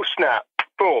then post-snap,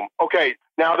 boom. Okay,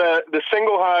 now the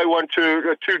single high went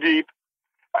to too deep.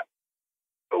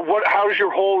 How does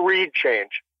your whole read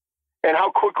change? And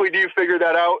how quickly do you figure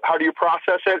that out? How do you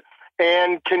process it?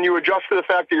 And can you adjust to the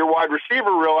fact that your wide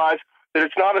receiver realize that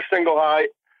it's not a single high,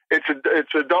 it's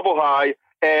a double high,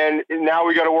 and now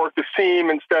we got to work the seam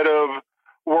instead of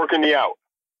working the out.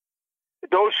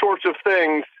 Those sorts of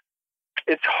things,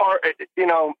 it's hard.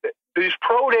 These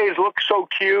pro days look so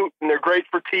cute and they're great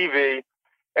for TV,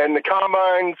 and the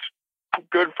combine's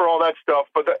good for all that stuff.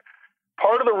 But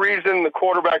part of the reason the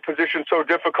quarterback position is so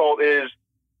difficult is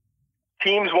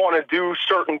teams want to do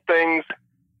certain things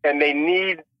and they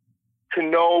need to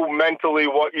know mentally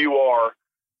what you are.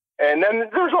 And then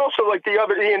there's also like the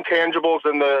intangibles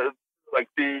and the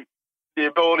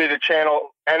ability to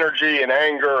channel energy and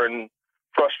anger and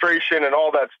frustration and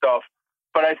all that stuff.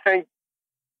 But I think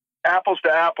apples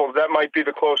to apples, that might be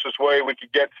the closest way we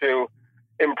could get to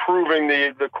improving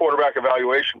the quarterback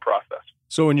evaluation process.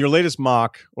 So in your latest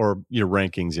mock or your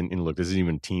rankings, and look, this isn't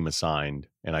even team assigned,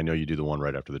 and I know you do the one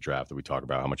right after the draft that we talk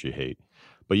about how much you hate,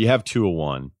 but you have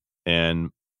 2-1,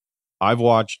 and I've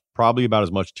watched probably about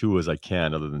as much Tua as I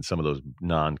can, other than some of those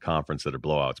non-conference that are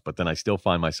blowouts. But then I still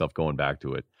find myself going back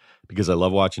to it because I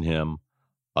love watching him.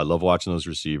 I love watching those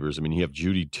receivers. I mean, you have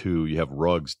Judy 2, you have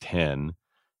Ruggs 10,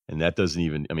 and that doesn't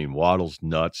even. I mean, Waddle's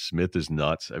nuts, Smith is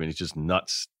nuts. I mean, it's just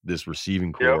nuts. This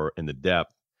receiving core and the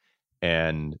depth.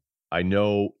 And I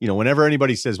know, whenever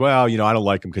anybody says, "Well, I don't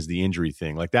like him because the injury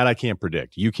thing," like that, I can't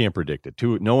predict. You can't predict it.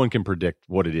 No one can predict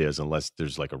what it is unless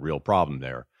there's like a real problem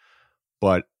there.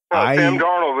 But Sam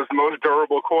Darnold was the most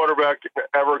durable quarterback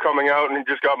ever coming out, and he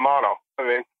just got mono. I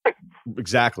mean,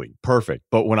 exactly. Perfect.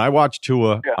 But when I watch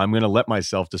Tua, I'm going to let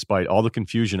myself, despite all the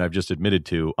confusion I've just admitted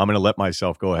to, I'm going to let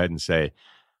myself go ahead and say,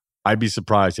 I'd be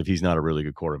surprised if he's not a really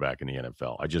good quarterback in the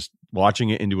NFL. I just,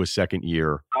 watching it into his second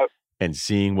year and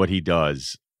seeing what he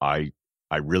does, I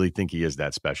really think he is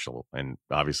that special. And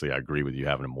obviously I agree with you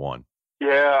having him one.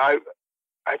 Yeah,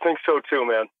 I think so too,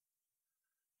 man.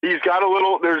 He's got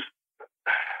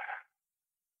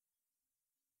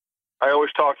I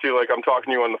always talk to you like I'm talking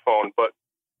to you on the phone, but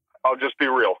I'll just be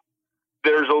real.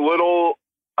 There's a little,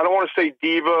 I don't want to say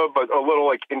diva, but a little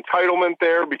like entitlement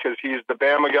there because he's the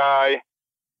Bama guy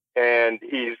and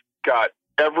he's got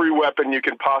every weapon you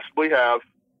can possibly have.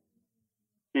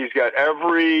 He's got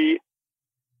every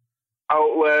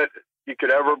outlet you could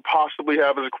ever possibly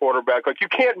have as a quarterback. Like, you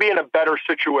can't be in a better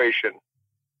situation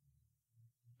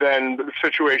than the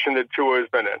situation that Tua has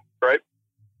been in, right?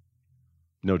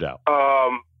 No doubt.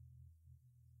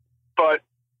 But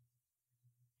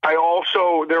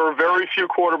there are very few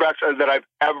quarterbacks that I've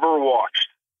ever watched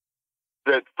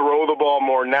that throw the ball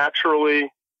more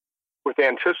naturally, with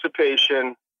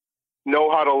anticipation,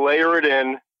 know how to layer it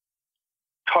in,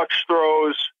 touch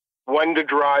throws, when to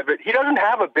drive it. He doesn't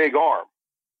have a big arm.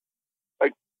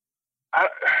 Like,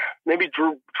 maybe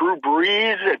Drew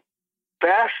Brees at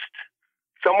best,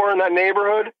 somewhere in that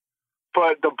neighborhood.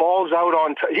 But the ball's out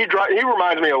on. He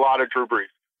reminds me a lot of Drew Brees.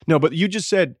 No, but you just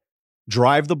said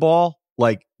drive the ball.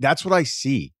 Like, that's what I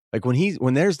see. Like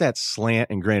when there's that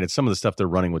slant, and granted, some of the stuff they're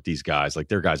running with these guys, like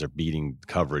their guys are beating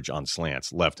coverage on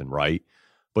slants left and right.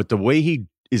 But the way he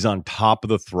is on top of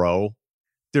the throw,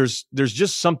 there's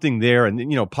just something there.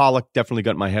 And, Pollock definitely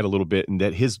got in my head a little bit. And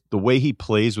that the way he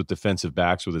plays with defensive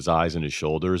backs with his eyes and his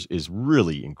shoulders is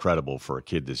really incredible for a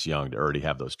kid this young to already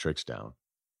have those tricks down.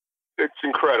 It's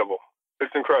incredible.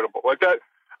 It's incredible. Like that,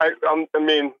 I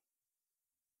mean,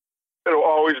 it'll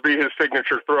always be his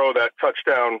signature throw, that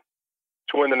touchdown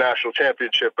to win the national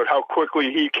championship. But how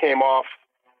quickly he came off,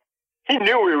 he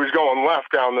knew he was going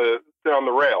left down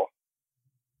the rail.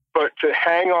 But to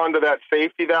hang on to that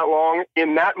safety that long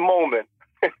in that moment,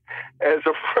 as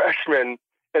a freshman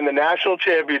in the national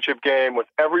championship game with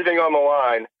everything on the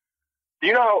line,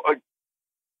 you know,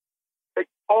 like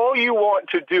all you want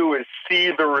to do is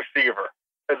see the receiver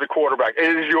as a quarterback.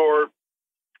 It is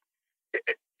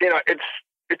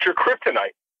it's your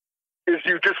kryptonite. Is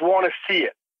you just want to see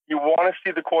it. You want to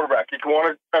see the quarterback. You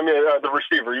want to, the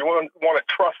receiver. You want to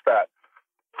trust that.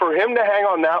 For him to hang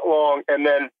on that long and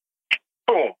then,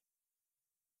 boom,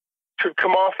 to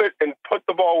come off it and put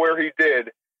the ball where he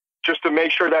did, just to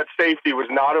make sure that safety was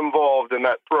not involved in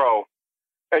that throw.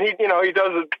 And he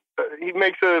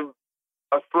makes a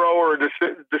throw or a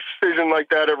decision like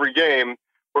that every game.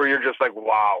 where you're just like,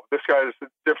 wow, this guy's a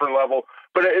different level.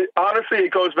 But honestly,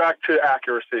 it goes back to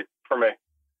accuracy for me.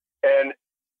 And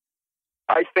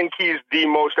I think he's the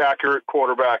most accurate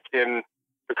quarterback in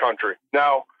the country.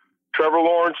 Now, Trevor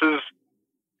Lawrence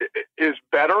is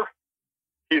better.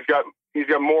 He's got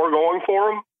more going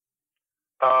for him.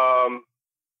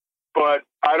 But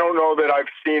I don't know that I've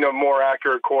seen a more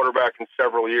accurate quarterback in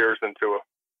several years than Tua.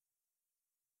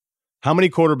 How many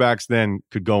quarterbacks then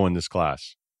could go in this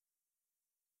class?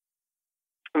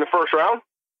 In the first round?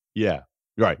 Yeah.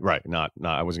 Right. Not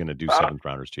I wasn't going to do seventh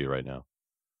rounders to you right now.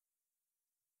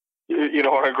 You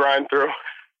don't want to grind through.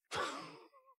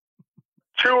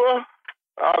 Tua,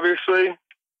 obviously.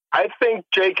 I think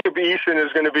Jacob Eason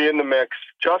is going to be in the mix.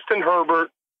 Justin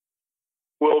Herbert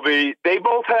will be. They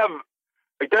both have,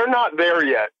 they're not there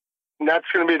yet. And that's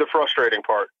going to be the frustrating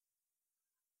part.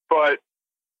 But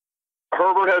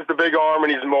Herbert has the big arm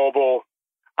and he's mobile.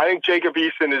 I think Jacob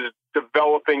Eason is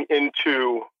developing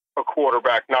into a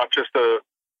quarterback, not just a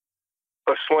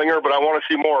slinger, but I want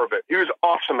to see more of it. He was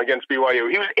awesome against BYU.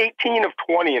 He was 18 of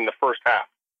 20 in the first half.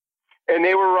 And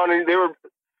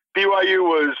BYU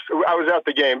was, I was at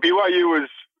the game. BYU was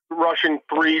rushing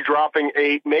 3, dropping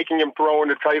 8, making him throw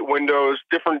into tight windows,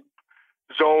 different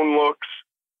zone looks.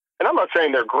 And I'm not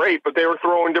saying they're great, but they were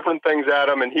throwing different things at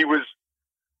him, and he was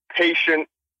patient,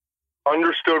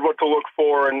 understood what to look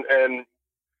for, and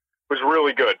was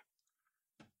really good.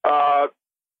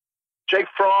 Jake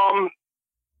Fromm,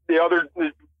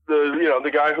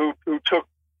 the guy who took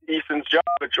Eason's job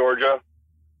at Georgia,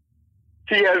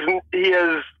 he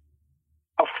has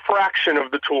a fraction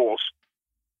of the tools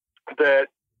that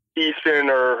Eason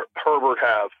or Herbert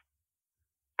have.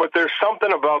 But there's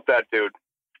something about that dude.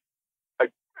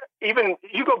 Like, even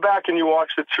you go back and you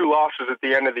watch the 2 losses at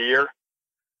the end of the year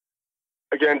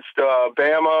against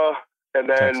Bama and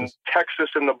then Texas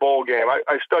in the bowl game.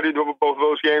 I studied both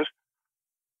those games.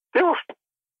 There were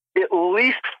at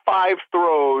least 5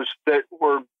 throws that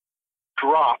were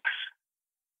drops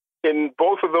in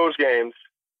both of those games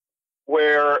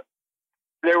where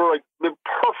they were like the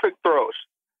perfect throws.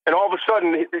 And all of a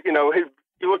sudden,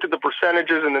 you look at the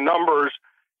percentages and the numbers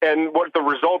and what the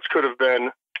results could have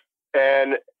been.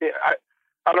 And I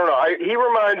don't know. He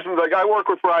reminds me, like, I work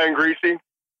with Ryen. Greasy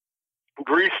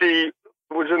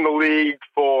was in the league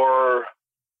for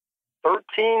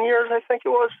 13 years, I think it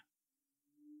was.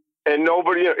 And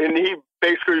he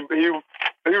basically, he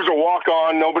was a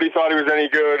walk-on. Nobody thought he was any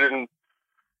good, and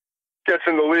gets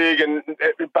in the league and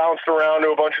it bounced around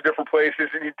to a bunch of different places.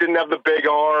 He didn't have the big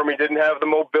arm. He didn't have the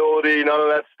mobility, none of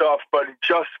that stuff, but he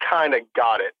just kind of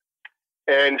got it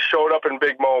and showed up in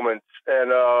big moments.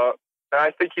 And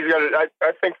I think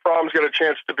I think Fromm's got a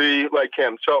chance to be like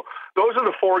him. So those are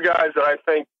the 4 guys that I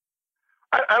think,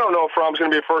 I don't know if Fromm's going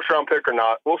to be a first-round pick or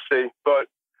not. We'll see. But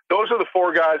those are the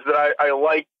 4 guys that I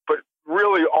like, but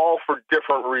really all for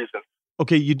different reasons.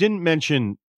 Okay, you didn't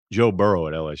mention Joe Burrow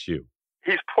at LSU.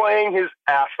 He's playing his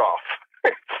ass off.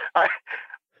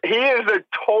 He is a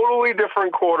totally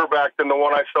different quarterback than the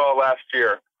one I saw last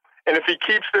year. And if he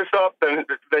keeps this up, then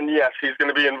yes, he's going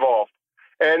to be involved.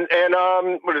 And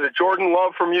what is it, Jordan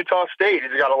Love from Utah State?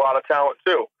 He's got a lot of talent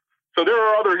too. So there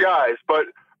are other guys, but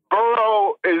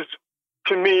Burrow is,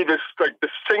 to me, the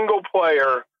single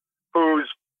player who's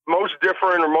most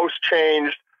different or most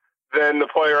changed than the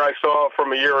player I saw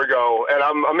from a year ago. And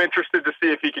I'm interested to see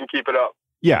if he can keep it up.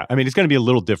 Yeah, I mean, it's going to be a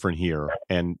little different here.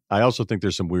 And I also think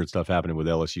there's some weird stuff happening with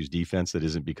LSU's defense that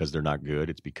isn't because they're not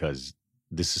good. It's because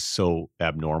this is so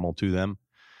abnormal to them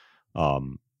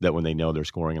that when they know they're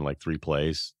scoring in like 3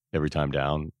 plays every time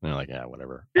down, they're like, yeah,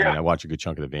 whatever. Yeah. I mean, I watch a good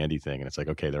chunk of the Vandy thing, and it's like,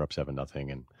 okay, they're up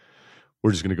 7-0, and we're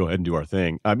just going to go ahead and do our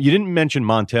thing. You didn't mention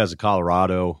Montez of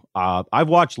Colorado. I've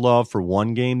watched Love for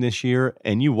 1 game this year,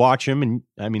 and you watch him, and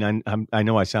I mean, I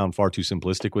know I sound far too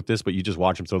simplistic with this, but you just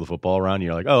watch him throw the football around, and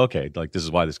you're like, oh, okay, like this is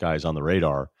why this guy is on the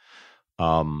radar.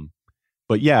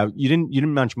 But yeah, you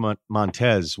didn't mention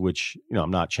Montez, which, I'm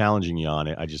not challenging you on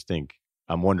it. I just think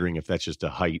I'm wondering if that's just a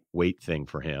height weight thing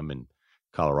for him, and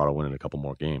Colorado winning a couple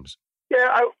more games.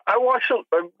 Yeah, I watched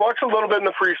a little bit in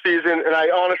the preseason, and I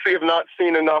honestly have not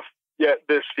seen enough yet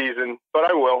this season, but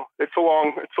I will. It's a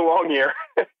long year.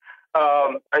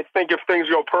 I think if things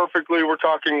go perfectly, we're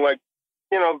talking like,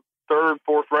 3rd,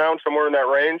 4th round, somewhere in that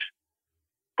range.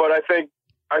 But I think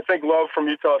Love from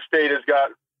Utah State has got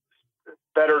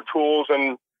better tools,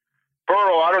 and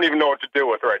Burrow, I don't even know what to do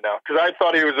with right now, because I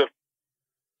thought he was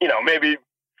maybe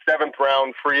 7th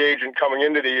round free agent coming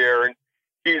into the year, and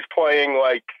he's playing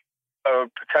like a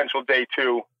potential day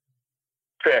 2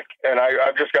 pick, and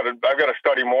I've got to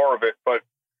study more of it. But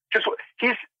just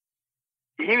he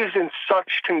was in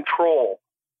such control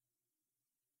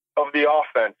of the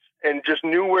offense and just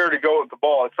knew where to go with the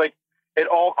ball. It's like it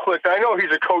all clicked. I know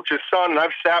he's a coach's son, and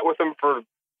I've sat with him for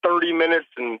 30 minutes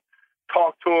and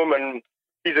talked to him, and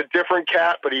he's a different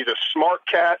cat, but he's a smart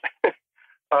cat.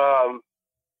 I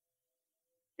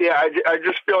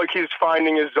just feel like he's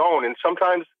finding his zone, and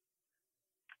sometimes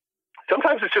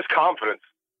it's just confidence,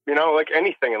 like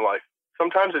anything in life.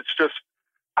 Sometimes it's just,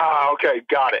 okay,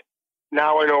 got it.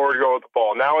 Now I know where to go with the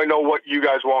ball. Now I know what you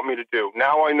guys want me to do.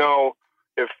 Now I know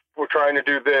if we're trying to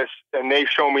do this and they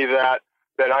show me that,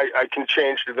 then I can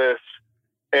change to this.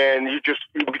 And you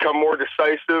become more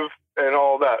decisive and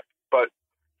all that. But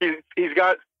he's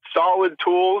got solid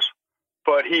tools,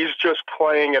 but he's just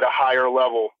playing at a higher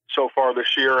level so far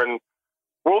this year. And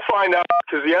we'll find out,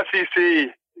 because the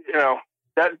SEC,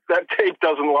 that tape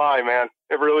doesn't lie, man.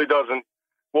 It really doesn't.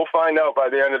 We'll find out by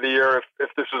the end of the year if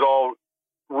this is all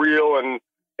real and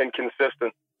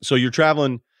consistent. So you're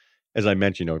traveling, as I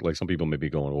mentioned, like some people may be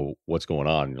going, well, what's going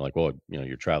on? And you're like, well,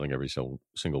 you're traveling every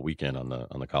single weekend on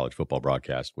the college football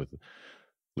broadcast with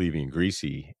Levy and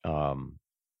Greasy. And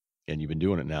you've been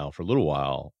doing it now for a little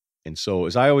while. And so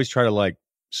as I always try to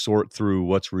sort through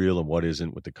what's real and what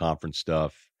isn't with the conference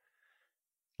stuff,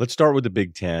 let's start with the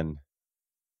Big Ten.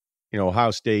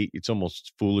 Ohio State, it's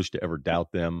almost foolish to ever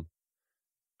doubt them.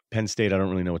 Penn State, I don't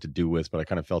really know what to do with, but I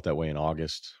kind of felt that way in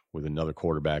August with another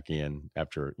quarterback in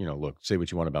after, look, say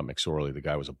what you want about McSorley. The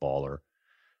guy was a baller.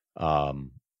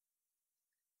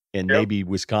 Maybe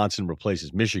Wisconsin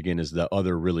replaces Michigan as the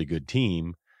other really good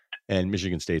team, and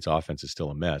Michigan State's offense is still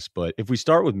a mess. But if we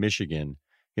start with Michigan,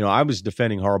 I was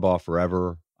defending Harbaugh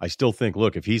forever. I still think,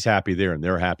 look, if he's happy there and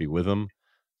they're happy with him,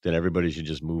 then everybody should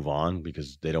just move on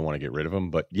because they don't want to get rid of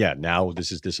him. But yeah, now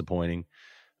this is disappointing.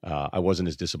 I wasn't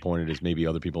as disappointed as maybe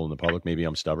other people in the public. Maybe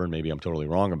I'm stubborn. Maybe I'm totally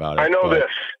wrong about it. I know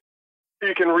this.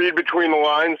 You can read between the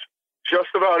lines. Just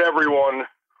about everyone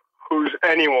who's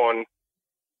anyone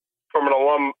from an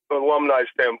alumni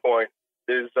standpoint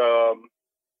is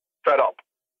fed up.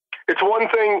 It's one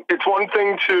thing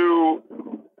to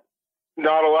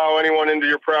not allow anyone into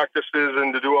your practices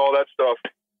and to do all that stuff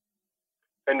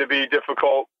and to be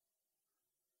difficult,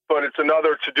 but it's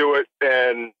another to do it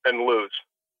and lose.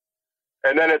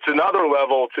 And then it's another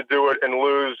level to do it and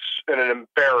lose in an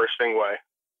embarrassing way,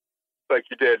 like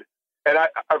you did. And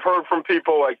I've heard from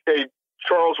people like, hey,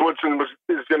 Charles Woodson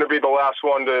is going to be the last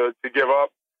one to give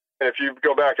up. And if you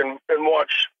go back and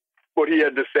watch what he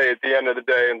had to say at the end of the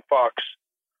day in Fox,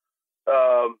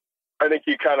 I think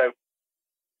you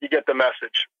get the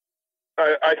message.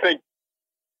 I think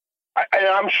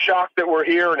I'm shocked that we're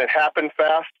here and it happened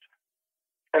fast.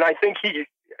 And I think he's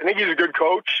a good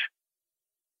coach.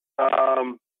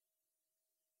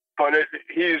 But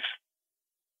he's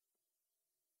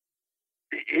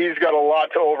got a lot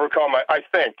to overcome, I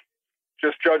think,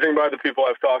 just judging by the people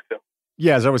I've talked to.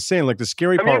 Yeah, as I was saying, the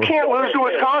scary part. You can't lose to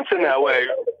Wisconsin that way,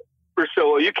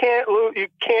 Russillo. You can't lose. You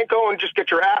can't go and just get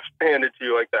your ass handed to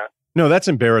you like that. No, that's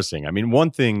embarrassing. I mean,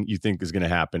 one thing you think is going to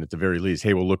happen at the very least,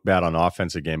 hey, we'll look bad on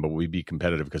offense again, but we'll be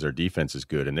competitive because our defense is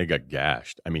good. And they got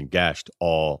gashed. I mean, gashed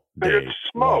all day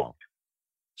long.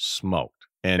 Smoked.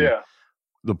 And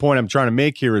the point I'm trying to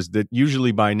make here is that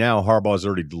usually by now Harbaugh's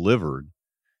already delivered,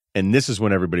 and this is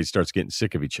when everybody starts getting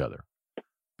sick of each other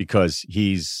because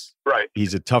he's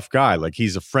a tough guy.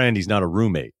 He's a friend. He's not a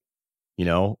roommate.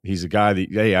 He's a guy that,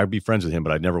 hey, I'd be friends with him,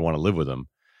 but I'd never want to live with him.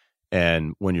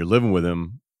 And when you're living with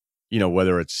him,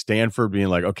 whether it's Stanford being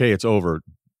like, okay, it's over,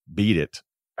 beat it.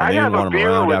 And I'd have a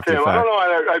beer with him. I don't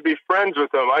know. I'd be friends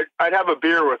with him. I'd have a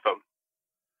beer with him.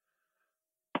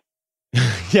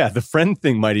 Yeah, the friend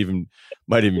thing might even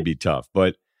be tough,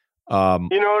 but you know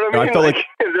what I mean?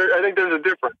 I think there's a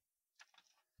difference.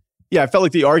 Yeah, I felt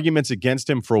like the arguments against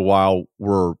him for a while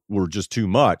were just too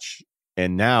much,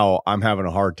 and now I'm having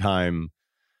a hard time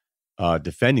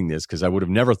defending this because I would have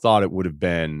never thought it would have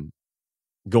been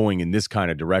going in this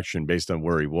kind of direction based on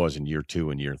where he was in year 2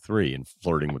 and year 3 and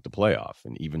flirting with the playoff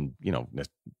and even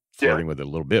flirting with it a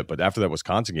little bit. But after that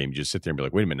Wisconsin game, you just sit there and be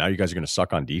like, wait a minute, now you guys are going to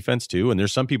suck on defense too? And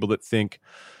there's some people that think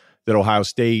that Ohio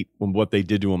State, when what they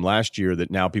did to them last year, that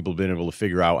now people have been able to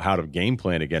figure out how to game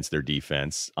plan against their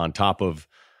defense on top of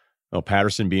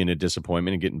Patterson being a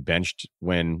disappointment and getting benched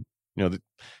when,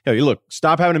 look,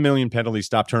 stop having a million penalties,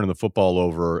 stop turning the football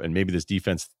over, and maybe this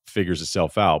defense figures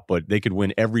itself out. But they could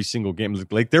win every single game.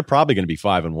 They're probably going to be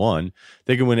 5-1.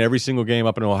 They can win every single game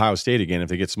up in Ohio State again. If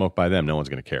they get smoked by them, no one's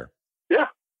going to care.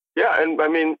 Yeah, and I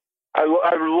mean, I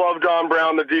love Don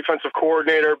Brown, the defensive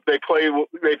coordinator. They play a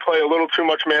little too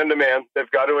much man-to-man. They've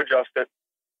got to adjust it.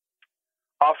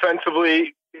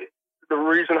 Offensively, the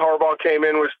reason Harbaugh came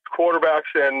in was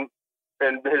quarterbacks and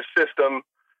his system,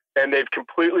 and they've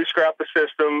completely scrapped the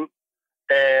system,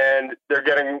 and they're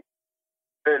getting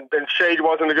and Shade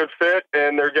wasn't a good fit,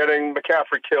 and they're getting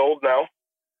McCaffrey killed now.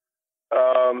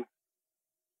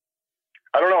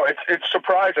 I don't know. It's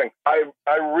surprising. I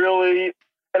really,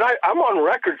 and I'm on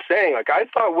record saying, like, I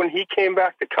thought when he came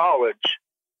back to college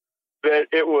that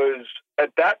it was,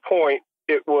 at that point,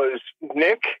 it was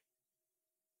Nick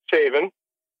Saban,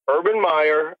 Urban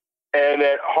Meyer, and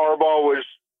that Harbaugh was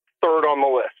third on the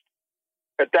list.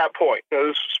 At that point, it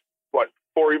was, what,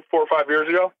 4 or 5 years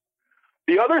ago?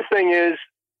 The other thing is,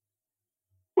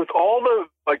 with all the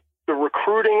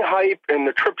recruiting hype and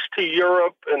the trips to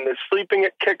Europe and the sleeping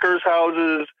at kickers'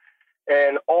 houses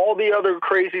and all the other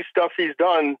crazy stuff he's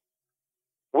done,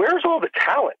 where's all the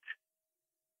talent?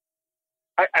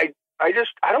 I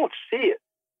don't see it.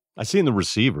 I see in the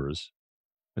receivers,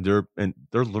 and their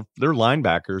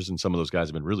linebackers, and some of those guys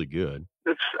have been really good.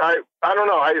 I don't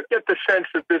know. I get the sense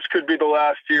that this could be the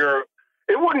last year.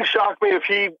 It wouldn't shock me if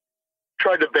he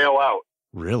tried to bail out.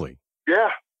 Really? Yeah.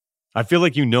 I feel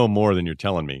like you know more than you're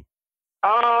telling me.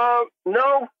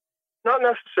 No, not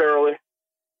necessarily.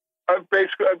 I've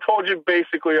told you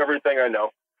basically everything I know.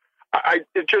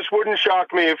 It just wouldn't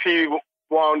shock me if he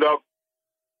wound up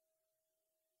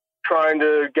trying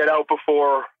to get out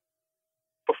before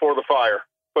the fire.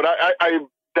 But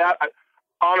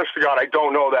honest to God, I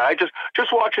don't know that. I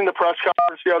just watching the press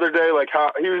conference the other day, like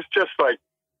how he was just like,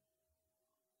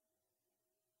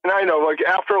 and I know, like,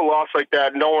 after a loss like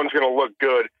that, no one's going to look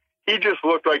good. He just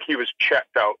looked like he was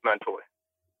checked out mentally.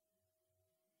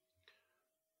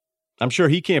 I'm sure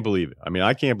he can't believe it. I mean,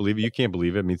 I can't believe it. You can't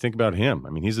believe it. I mean, think about him. I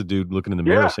mean, he's a dude looking in the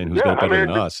mirror saying, who's got better than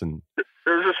us? And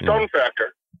there's a stun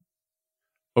factor.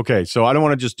 Okay, so I don't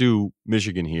want to just do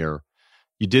Michigan here.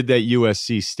 You did that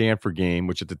USC Stanford game,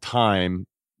 which at the time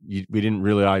we didn't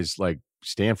realize, like,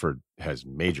 Stanford has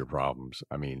major problems.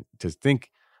 I mean, to think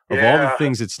of all the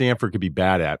things that Stanford could be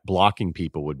bad at, blocking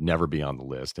people would never be on the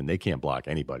list, and they can't block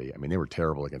anybody. I mean, they were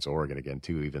terrible against Oregon again,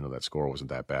 too, even though that score wasn't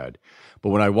that bad.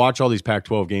 But when I watch all these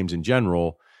Pac-12 games in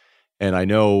general, and I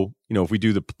know, if we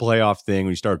do the playoff thing,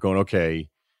 we start going, okay,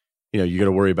 you got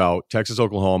to worry about Texas,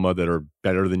 Oklahoma that are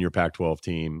better than your Pac-12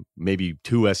 team, maybe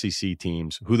 2 SEC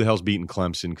teams. Who the hell's beating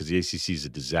Clemson? Because the ACC is a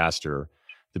disaster.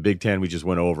 The Big Ten we just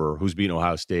went over. Who's beating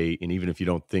Ohio State? And even if you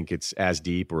don't think it's as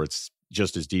deep or it's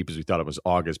just as deep as we thought it was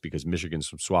August because Michigan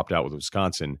swapped out with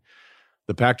Wisconsin,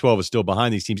 the Pac-12 is still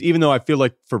behind these teams, even though I feel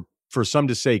like for some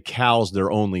to say Cal's their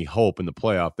only hope in the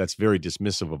playoff, that's very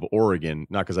dismissive of Oregon.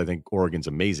 Not because I think Oregon's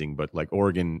amazing, but like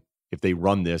Oregon, if they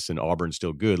run this and Auburn's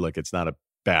still good, like it's not a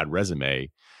bad resume,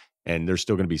 and there's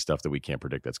still going to be stuff that we can't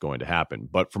predict that's going to happen.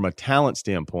 But from a talent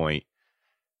standpoint,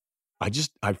 I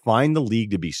find the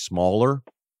league to be smaller.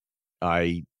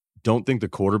 I don't think the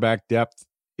quarterback depth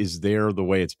is there the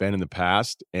way it's been in the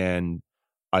past, and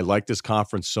I like this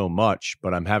conference so much,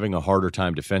 but I'm having a harder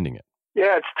time defending it.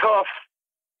 Yeah, it's tough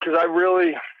because I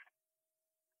really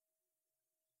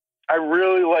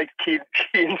liked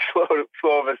Keaton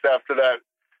Slovis after that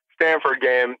Stanford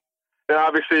game. And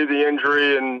obviously the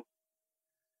injury, and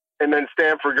then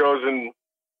Stanford goes and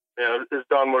has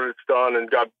done what it's done and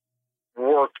got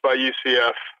worked by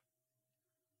UCF.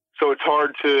 So it's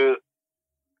hard to,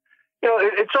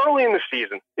 it's early in the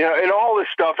season, and all this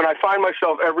stuff. And I find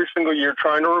myself every single year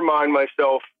trying to remind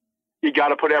myself, you got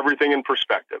to put everything in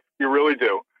perspective. You really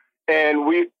do. And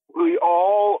we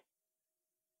all,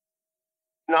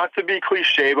 not to be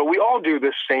cliche, but we all do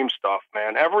this same stuff,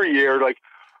 man. Every year, like,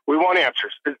 we want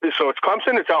answers. So it's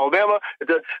Clemson, it's Alabama.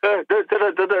 It's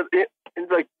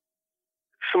like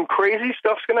some crazy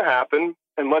stuff's going to happen,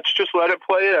 and let's just let it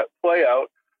play out.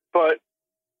 But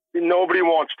nobody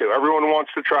wants to. Everyone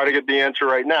wants to try to get the answer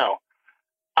right now.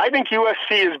 I think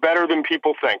USC is better than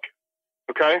people think.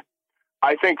 Okay?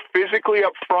 I think physically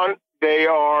up front, they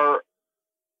are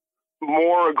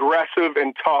more aggressive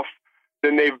and tough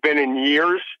than they've been in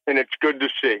years, and it's good to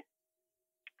see.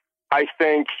 I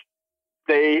think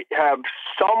they have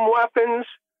some weapons,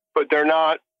 but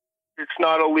it's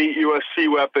not elite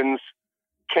USC weapons.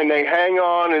 Can they hang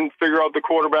on and figure out the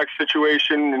quarterback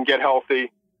situation and get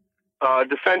healthy?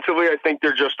 Defensively, I think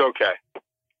they're just okay.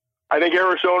 I think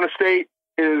Arizona State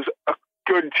is a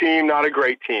good team, not a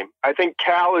great team. I think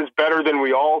Cal is better than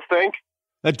we all think.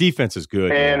 That defense is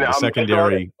good. And the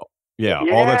secondary,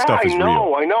 all that stuff is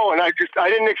real. I know. And I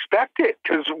didn't expect it,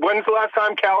 because when's the last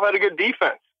time Cal had a good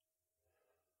defense?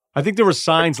 I think there were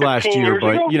signs last year,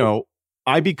 but,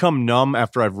 I become numb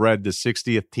after I've read the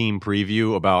 60th team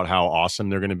preview about how awesome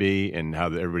they're going to be and how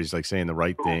everybody's like saying the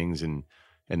right things and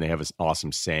they have an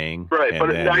awesome saying. Right,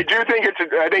 but I do think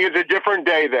it's a different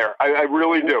day there. I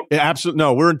really do. Yeah, absolutely.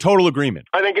 No, we're in total agreement.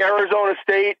 I think Arizona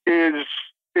State is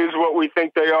what we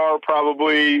think they are,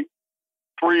 probably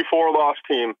 3-4 loss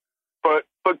team, but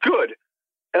good.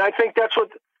 And I think that's what,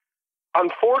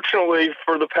 unfortunately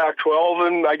for the Pac-12,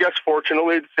 and I guess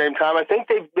fortunately at the same time, I think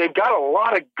they've got a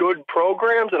lot of good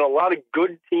programs and a lot of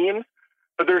good teams,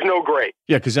 but there's no great.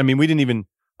 Yeah, because, I mean, we didn't even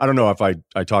 – I don't know if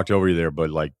I talked over you there, but,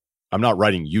 like, I'm not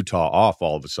writing Utah off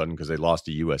all of a sudden because they lost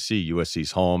to USC.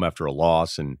 USC's home after a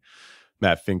loss, and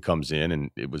Matt Fink comes in,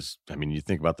 and it was – I mean, you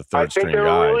think about the third-string guy. I think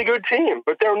they're a really good team,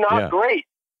 but they're not great.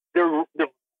 They're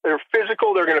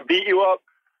physical. They're going to beat you up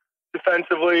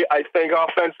defensively. I think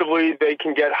offensively they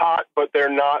can get hot, but they're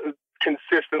not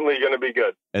consistently going to be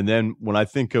good. And then when I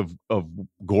think of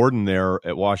Gordon there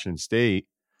at Washington State,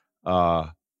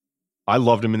 I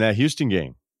loved him in that Houston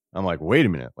game. I'm like, wait a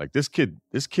minute, like this kid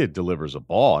delivers a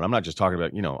ball. And I'm not just talking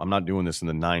about, I'm not doing this in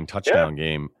the 9 touchdown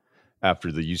game after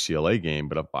the UCLA game,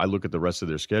 but if I look at the rest of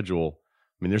their schedule,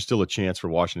 I mean, there's still a chance for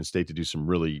Washington State to do some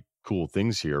really cool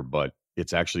things here, but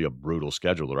it's actually a brutal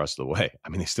schedule the rest of the way. I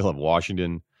mean, they still have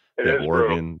Washington, they have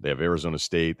Oregon, they have Arizona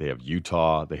State, they have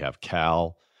Utah, they have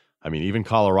Cal. I mean, even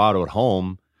Colorado at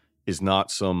home is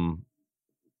not some –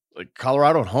 like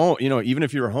Colorado at home, even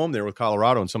if you're at home there with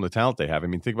Colorado and some of the talent they have, I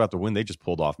mean, think about the win they just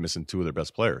pulled off, missing 2 of their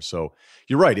best players. So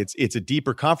you're right. It's a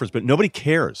deeper conference, but nobody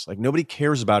cares. Like nobody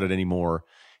cares about it anymore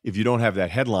if you don't have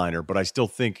that headliner. But I still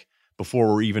think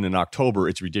before we're even in October,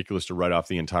 it's ridiculous to write off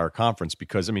the entire conference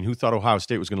because, I mean, who thought Ohio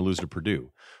State was going to lose to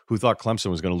Purdue? Who thought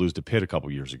Clemson was going to lose to Pitt a couple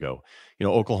years ago?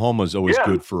 Oklahoma is always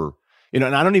good for, and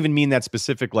I don't even mean that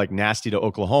specific, like nasty to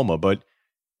Oklahoma, but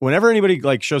whenever anybody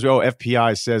like shows me,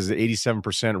 FPI says that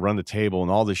 87% run the table and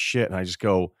all this shit, and I just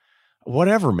go,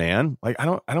 whatever, man. Like I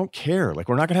don't care. Like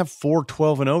we're not gonna have 4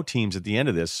 12-0 teams at the end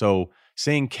of this. So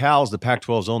saying Cal's the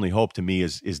Pac-12's only hope to me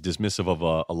is dismissive of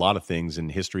a lot of things in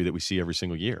history that we see every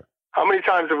single year. How many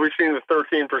times have we seen the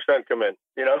 13% come in?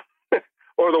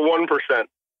 Or the 1%?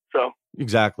 So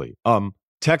exactly.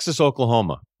 Texas,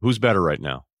 Oklahoma. Who's better right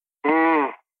now?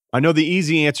 I know the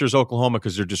easy answer is Oklahoma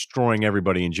because they're destroying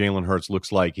everybody, and Jalen Hurts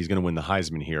looks like he's going to win the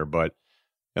Heisman here. But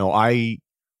I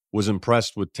was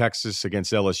impressed with Texas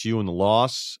against LSU in the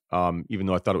loss, even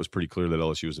though I thought it was pretty clear that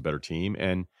LSU was a better team.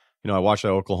 And I watched that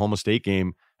Oklahoma State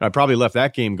game, and I probably left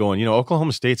that game going,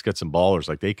 Oklahoma State's got some ballers.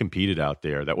 Like they competed out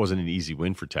there. That wasn't an easy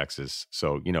win for Texas.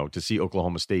 So to see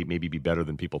Oklahoma State maybe be better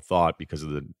than people thought because of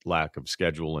the lack of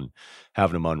schedule and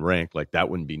having them unranked, like that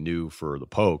wouldn't be new for the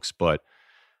Pokes. But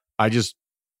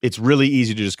it's really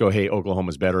easy to just go, hey,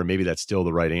 Oklahoma's better, and maybe that's still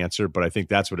the right answer. But I think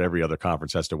that's what every other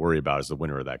conference has to worry about is the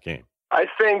winner of that game. I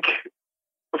think,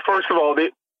 first of all,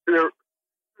 they're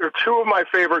 2 of my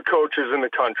favorite coaches in the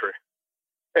country,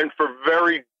 and for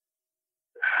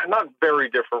not very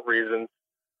different reasons.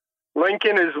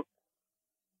 Lincoln is,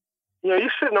 you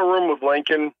sit in a room with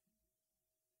Lincoln,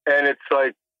 and it's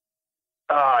like,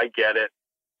 I get it.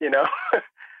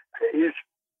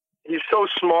 He's so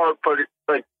smart, but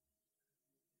like,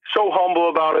 so humble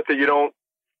about it that you don't,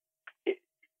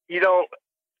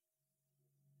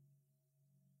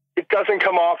 it doesn't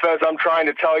come off as I'm trying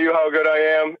to tell you how good I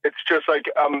am. It's just like,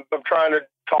 I'm trying to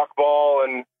talk ball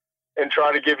and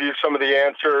try to give you some of the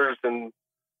answers. And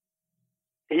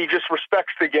he just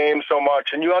respects the game so much.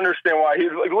 And you understand why.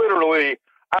 He's like, literally,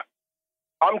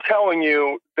 I'm telling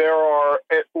you, there are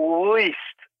at least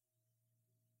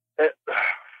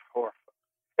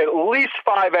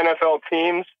 5 NFL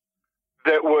teams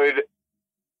that would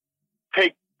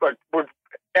would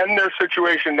end their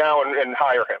situation now and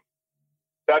hire him.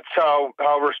 That's how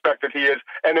respected he is.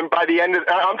 And then by the end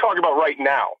I'm talking about right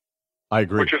now. I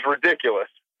agree. Which is ridiculous.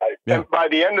 Yeah. And by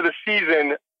the end of the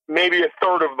season, maybe a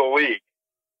third of the league.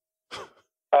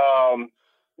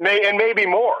 Maybe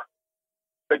more.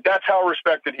 Like that's how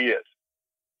respected he is.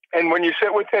 And when you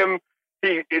sit with him,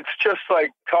 it's just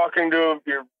like talking to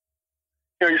your,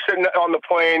 you're sitting on the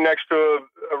plane next to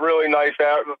a really nice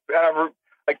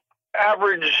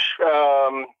average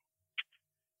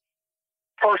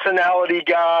personality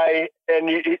guy, and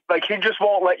he just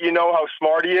won't let you know how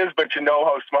smart he is, but you know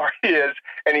how smart he is,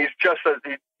 and he's just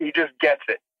he just gets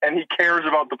it, and he cares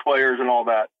about the players and all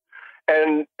that.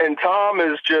 And Tom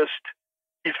is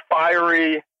he's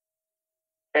fiery,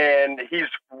 and he's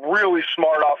really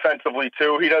smart offensively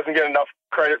too. He doesn't get enough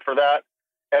credit for that.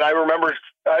 And I remember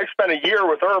I spent a year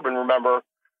with Urban, or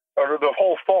the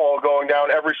whole fall, going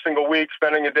down every single week,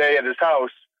 spending a day at his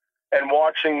house and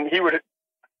watching. He would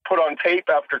put on tape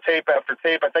after tape after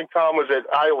tape. I think Tom was at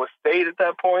Iowa State at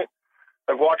that point.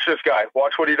 Like, watch this guy.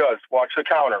 Watch what he does. Watch the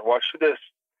counter. Watch this.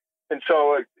 And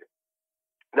so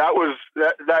that was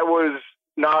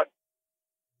not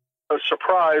a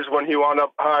surprise when he wound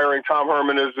up hiring Tom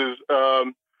Herman as his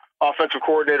offensive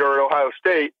coordinator at Ohio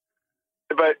State.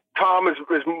 But Tom is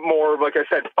more, like I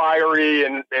said, fiery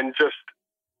and just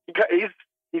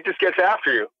he just gets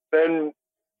after you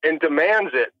and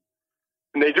demands it.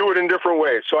 And they do it in different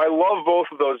ways. So I love both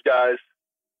of those guys.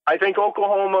 I think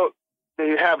Oklahoma,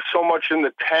 they have so much in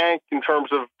the tank in terms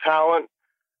of talent.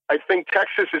 I think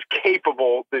Texas is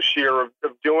capable this year of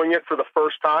doing it for the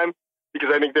first time because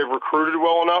I think they've recruited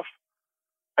well enough.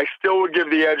 I still would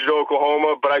give the edge to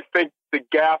Oklahoma, but I think the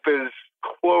gap is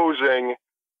closing.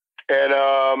 And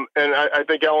I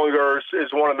think Ehlinger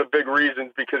is one of the big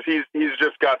reasons because he's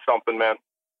just got something, man.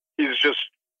 He's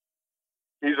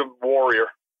a warrior.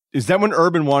 Is that when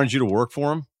Urban wanted you to work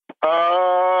for him?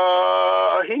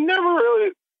 He never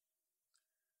really.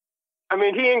 I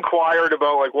mean, he inquired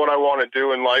about like what I want to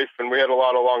do in life, and we had a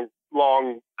lot of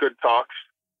long, good talks.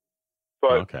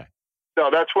 But okay.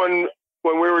 No, that's when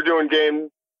we were doing game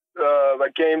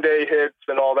day hits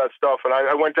and all that stuff. And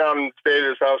I went down and stayed at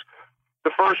his house.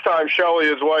 The first time, Shelly,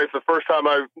 his wife, the first time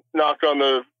I knocked on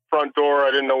the front door,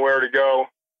 I didn't know where to go.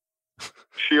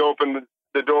 She opened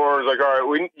the door. I was like, all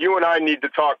right, you and I need to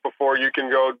talk before you can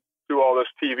go do all this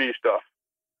TV stuff.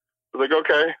 I was like,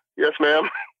 okay, yes, ma'am.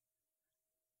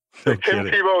 No Tim kidding.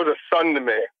 Tebow was a son to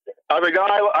me. I was like,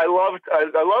 I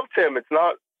love Tim. It's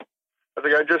not. I was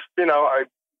like, it's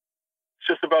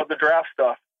just about the draft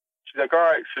stuff. She's like, all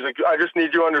right. She's like, I just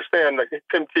need you to understand that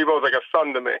Tim Tebow is like a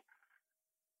son to me.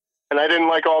 And I didn't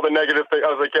like all the negative things.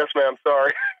 I was like, yes, ma'am,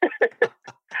 sorry. That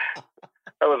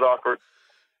was awkward.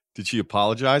 Did she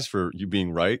apologize for you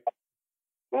being right?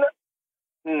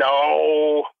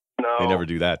 No. They never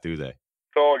do that, do they?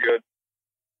 It's all good.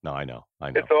 No, I know.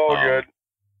 It's all good.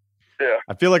 Yeah.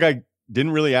 I feel like I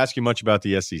didn't really ask you much about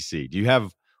the SEC. Do you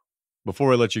have,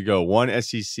 before I let you go, one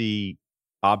SEC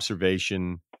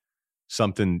observation,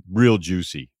 something real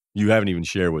juicy you haven't even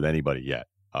shared with anybody yet?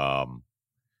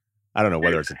 I don't know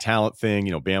whether it's a talent thing.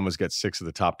 Bama's got 6 of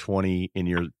the top 20 in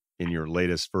your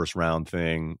latest first round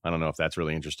thing. I don't know if that's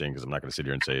really interesting because I'm not going to sit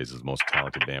here and say it's the most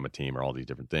talented Bama team or all these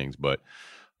different things. But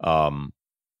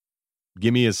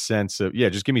give me a sense of,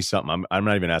 just give me something. I'm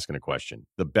not even asking a question.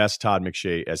 The best Todd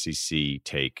McShay SEC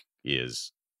take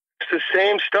is? It's the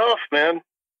same stuff, man.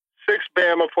 6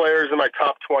 Bama players in my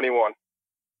top 21.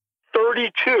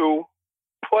 32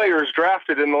 players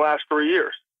drafted in the last 3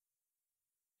 years.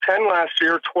 10 last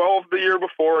year, 12 the year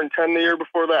before, and 10 the year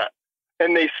before that.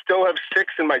 And they still have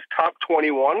 6 in my top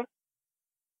 21.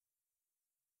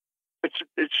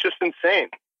 It's just insane.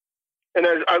 And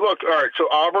as I look, all right, so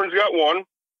Auburn's got 1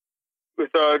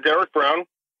 with Derek Brown,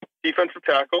 defensive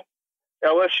tackle.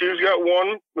 LSU's got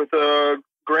 1 with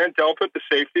Grant Delpit, the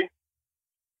safety.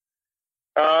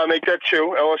 Make that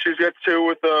 2. LSU's got 2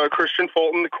 with Christian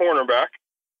Fulton, the cornerback.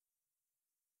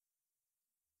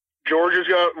 Georgia's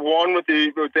got 1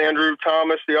 with Andrew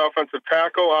Thomas, the offensive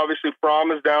tackle. Obviously,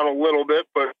 Fromm is down a little bit,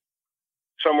 but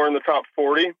somewhere in the top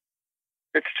 40.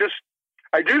 It's just,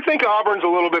 I do think Auburn's a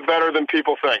little bit better than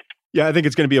people think. Yeah, I think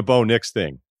it's going to be a Bo Nix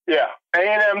thing. Yeah,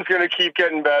 A&M's going to keep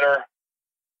getting better.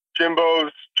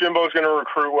 Jimbo's going to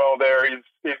recruit well there.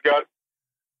 He's got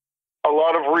a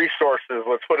lot of resources.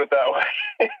 Let's put it that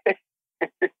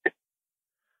way.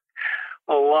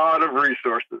 A lot of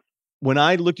resources. When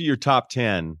I looked at your top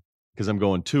 10, because I'm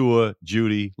going Tua,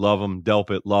 Judy, love him,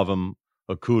 Delpit, love him,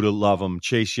 Okuda, love him,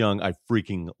 Chase Young, I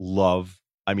freaking love.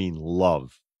 I mean,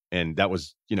 love. And that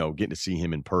was, getting to see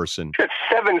him in person. It's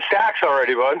 7 sacks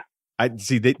already, bud. I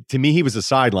see. To me, he was a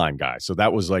sideline guy, so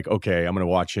that was like, okay, I'm going to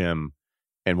watch him.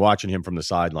 And watching him from the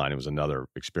sideline, it was another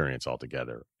experience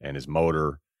altogether. And his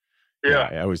motor,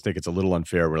 I always think it's a little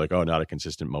unfair. We're like, oh, not a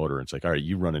consistent motor. And it's like, all right,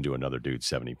 you run into another dude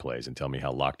 70 plays and tell me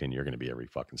how locked in you're going to be every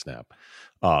fucking snap.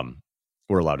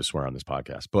 We're allowed to swear on this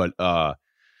podcast, but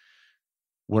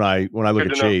when I look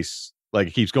at Chase, like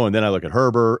it keeps going. Then I look at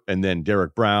Herbert and then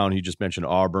Derek Brown. You just mentioned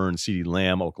Auburn, CeeDee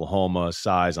Lamb, Oklahoma,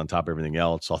 size on top of everything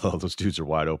else. Although those dudes are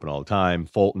wide open all the time.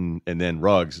 Fulton and then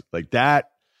Ruggs, like that.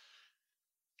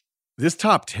 This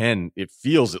top 10, it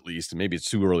feels at least, and maybe it's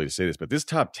too early to say this, but this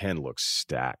top 10 looks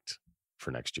stacked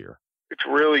for next year. It's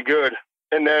really good.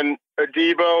 And then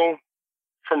Adebo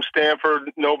from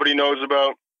Stanford, nobody knows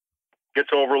about, gets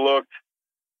overlooked.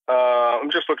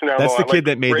 I'm just looking at that's the kid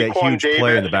that made Raekwon that huge Davis.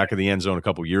 play in the back of the end zone a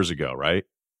couple years ago, right?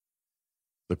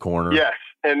 The corner. Yes.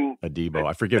 And Adebo.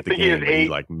 I forget the game, but he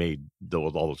like made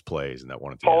all those plays and that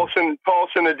one at the end.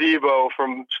 Paulson Adebo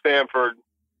from Stanford.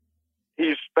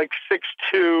 He's like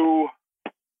 6'2",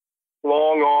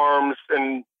 long arms,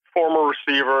 and former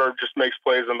receiver, just makes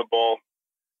plays on the ball.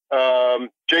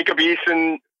 Jacob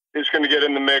Eason is going to get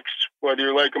in the mix, whether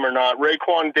you like him or not.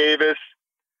 Raekwon Davis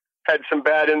had some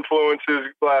bad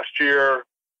influences last year.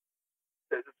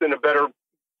 It's in a better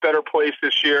place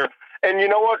this year. And you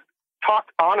know what?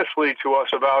 Talked honestly to us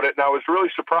about it, and I was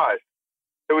really surprised.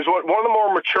 It was one of the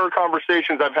more mature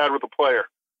conversations I've had with a player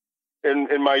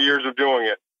in my years of doing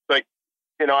it. Like,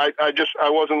 I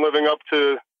wasn't living up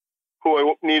to who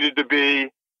I needed to be,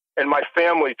 and my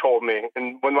family told me.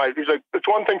 And he's like, it's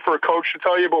one thing for a coach to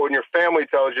tell you, but when your family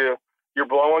tells you you're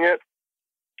blowing it,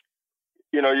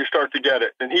 you start to get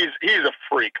it. And he's a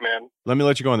freak, man. Let me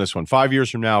let you go on this one. 5 years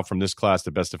from now, from this class,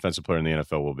 the best defensive player in the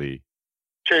NFL will be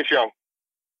Chase Young.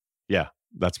 Yeah,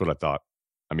 that's what I thought.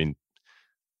 I mean,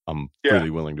 I'm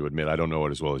freely willing to admit I don't know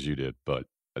it as well as you did, but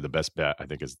the best bet, I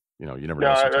think, is, you never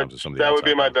know sometimes with some of the that would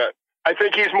be my bet. I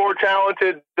think he's more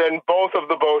talented than both of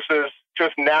the Boses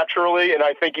just naturally, and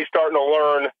I think he's starting to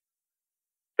learn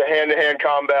the hand-to-hand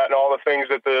combat and all the things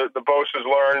that the Boses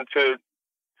learn to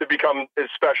become as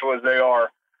special as they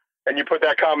are. And you put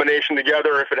that combination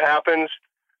together, if it happens,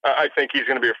 I think he's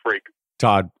going to be a freak.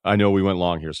 Todd, I know we went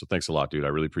long here, so thanks a lot, dude. I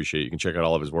really appreciate it. You can check out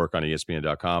all of his work on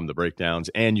ESPN.com, the breakdowns,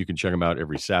 and you can check him out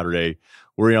every Saturday.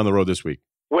 Where are you on the road this week?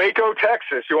 Waco,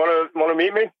 Texas. You want to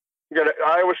meet me? You got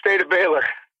Iowa State at Baylor.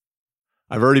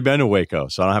 I've already been to Waco,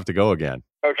 so I don't have to go again.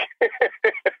 Okay.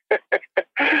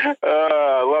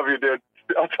 I love you, dude.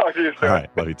 I'll talk to you soon. All right.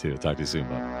 Love you too. Talk to you soon,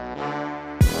 bud.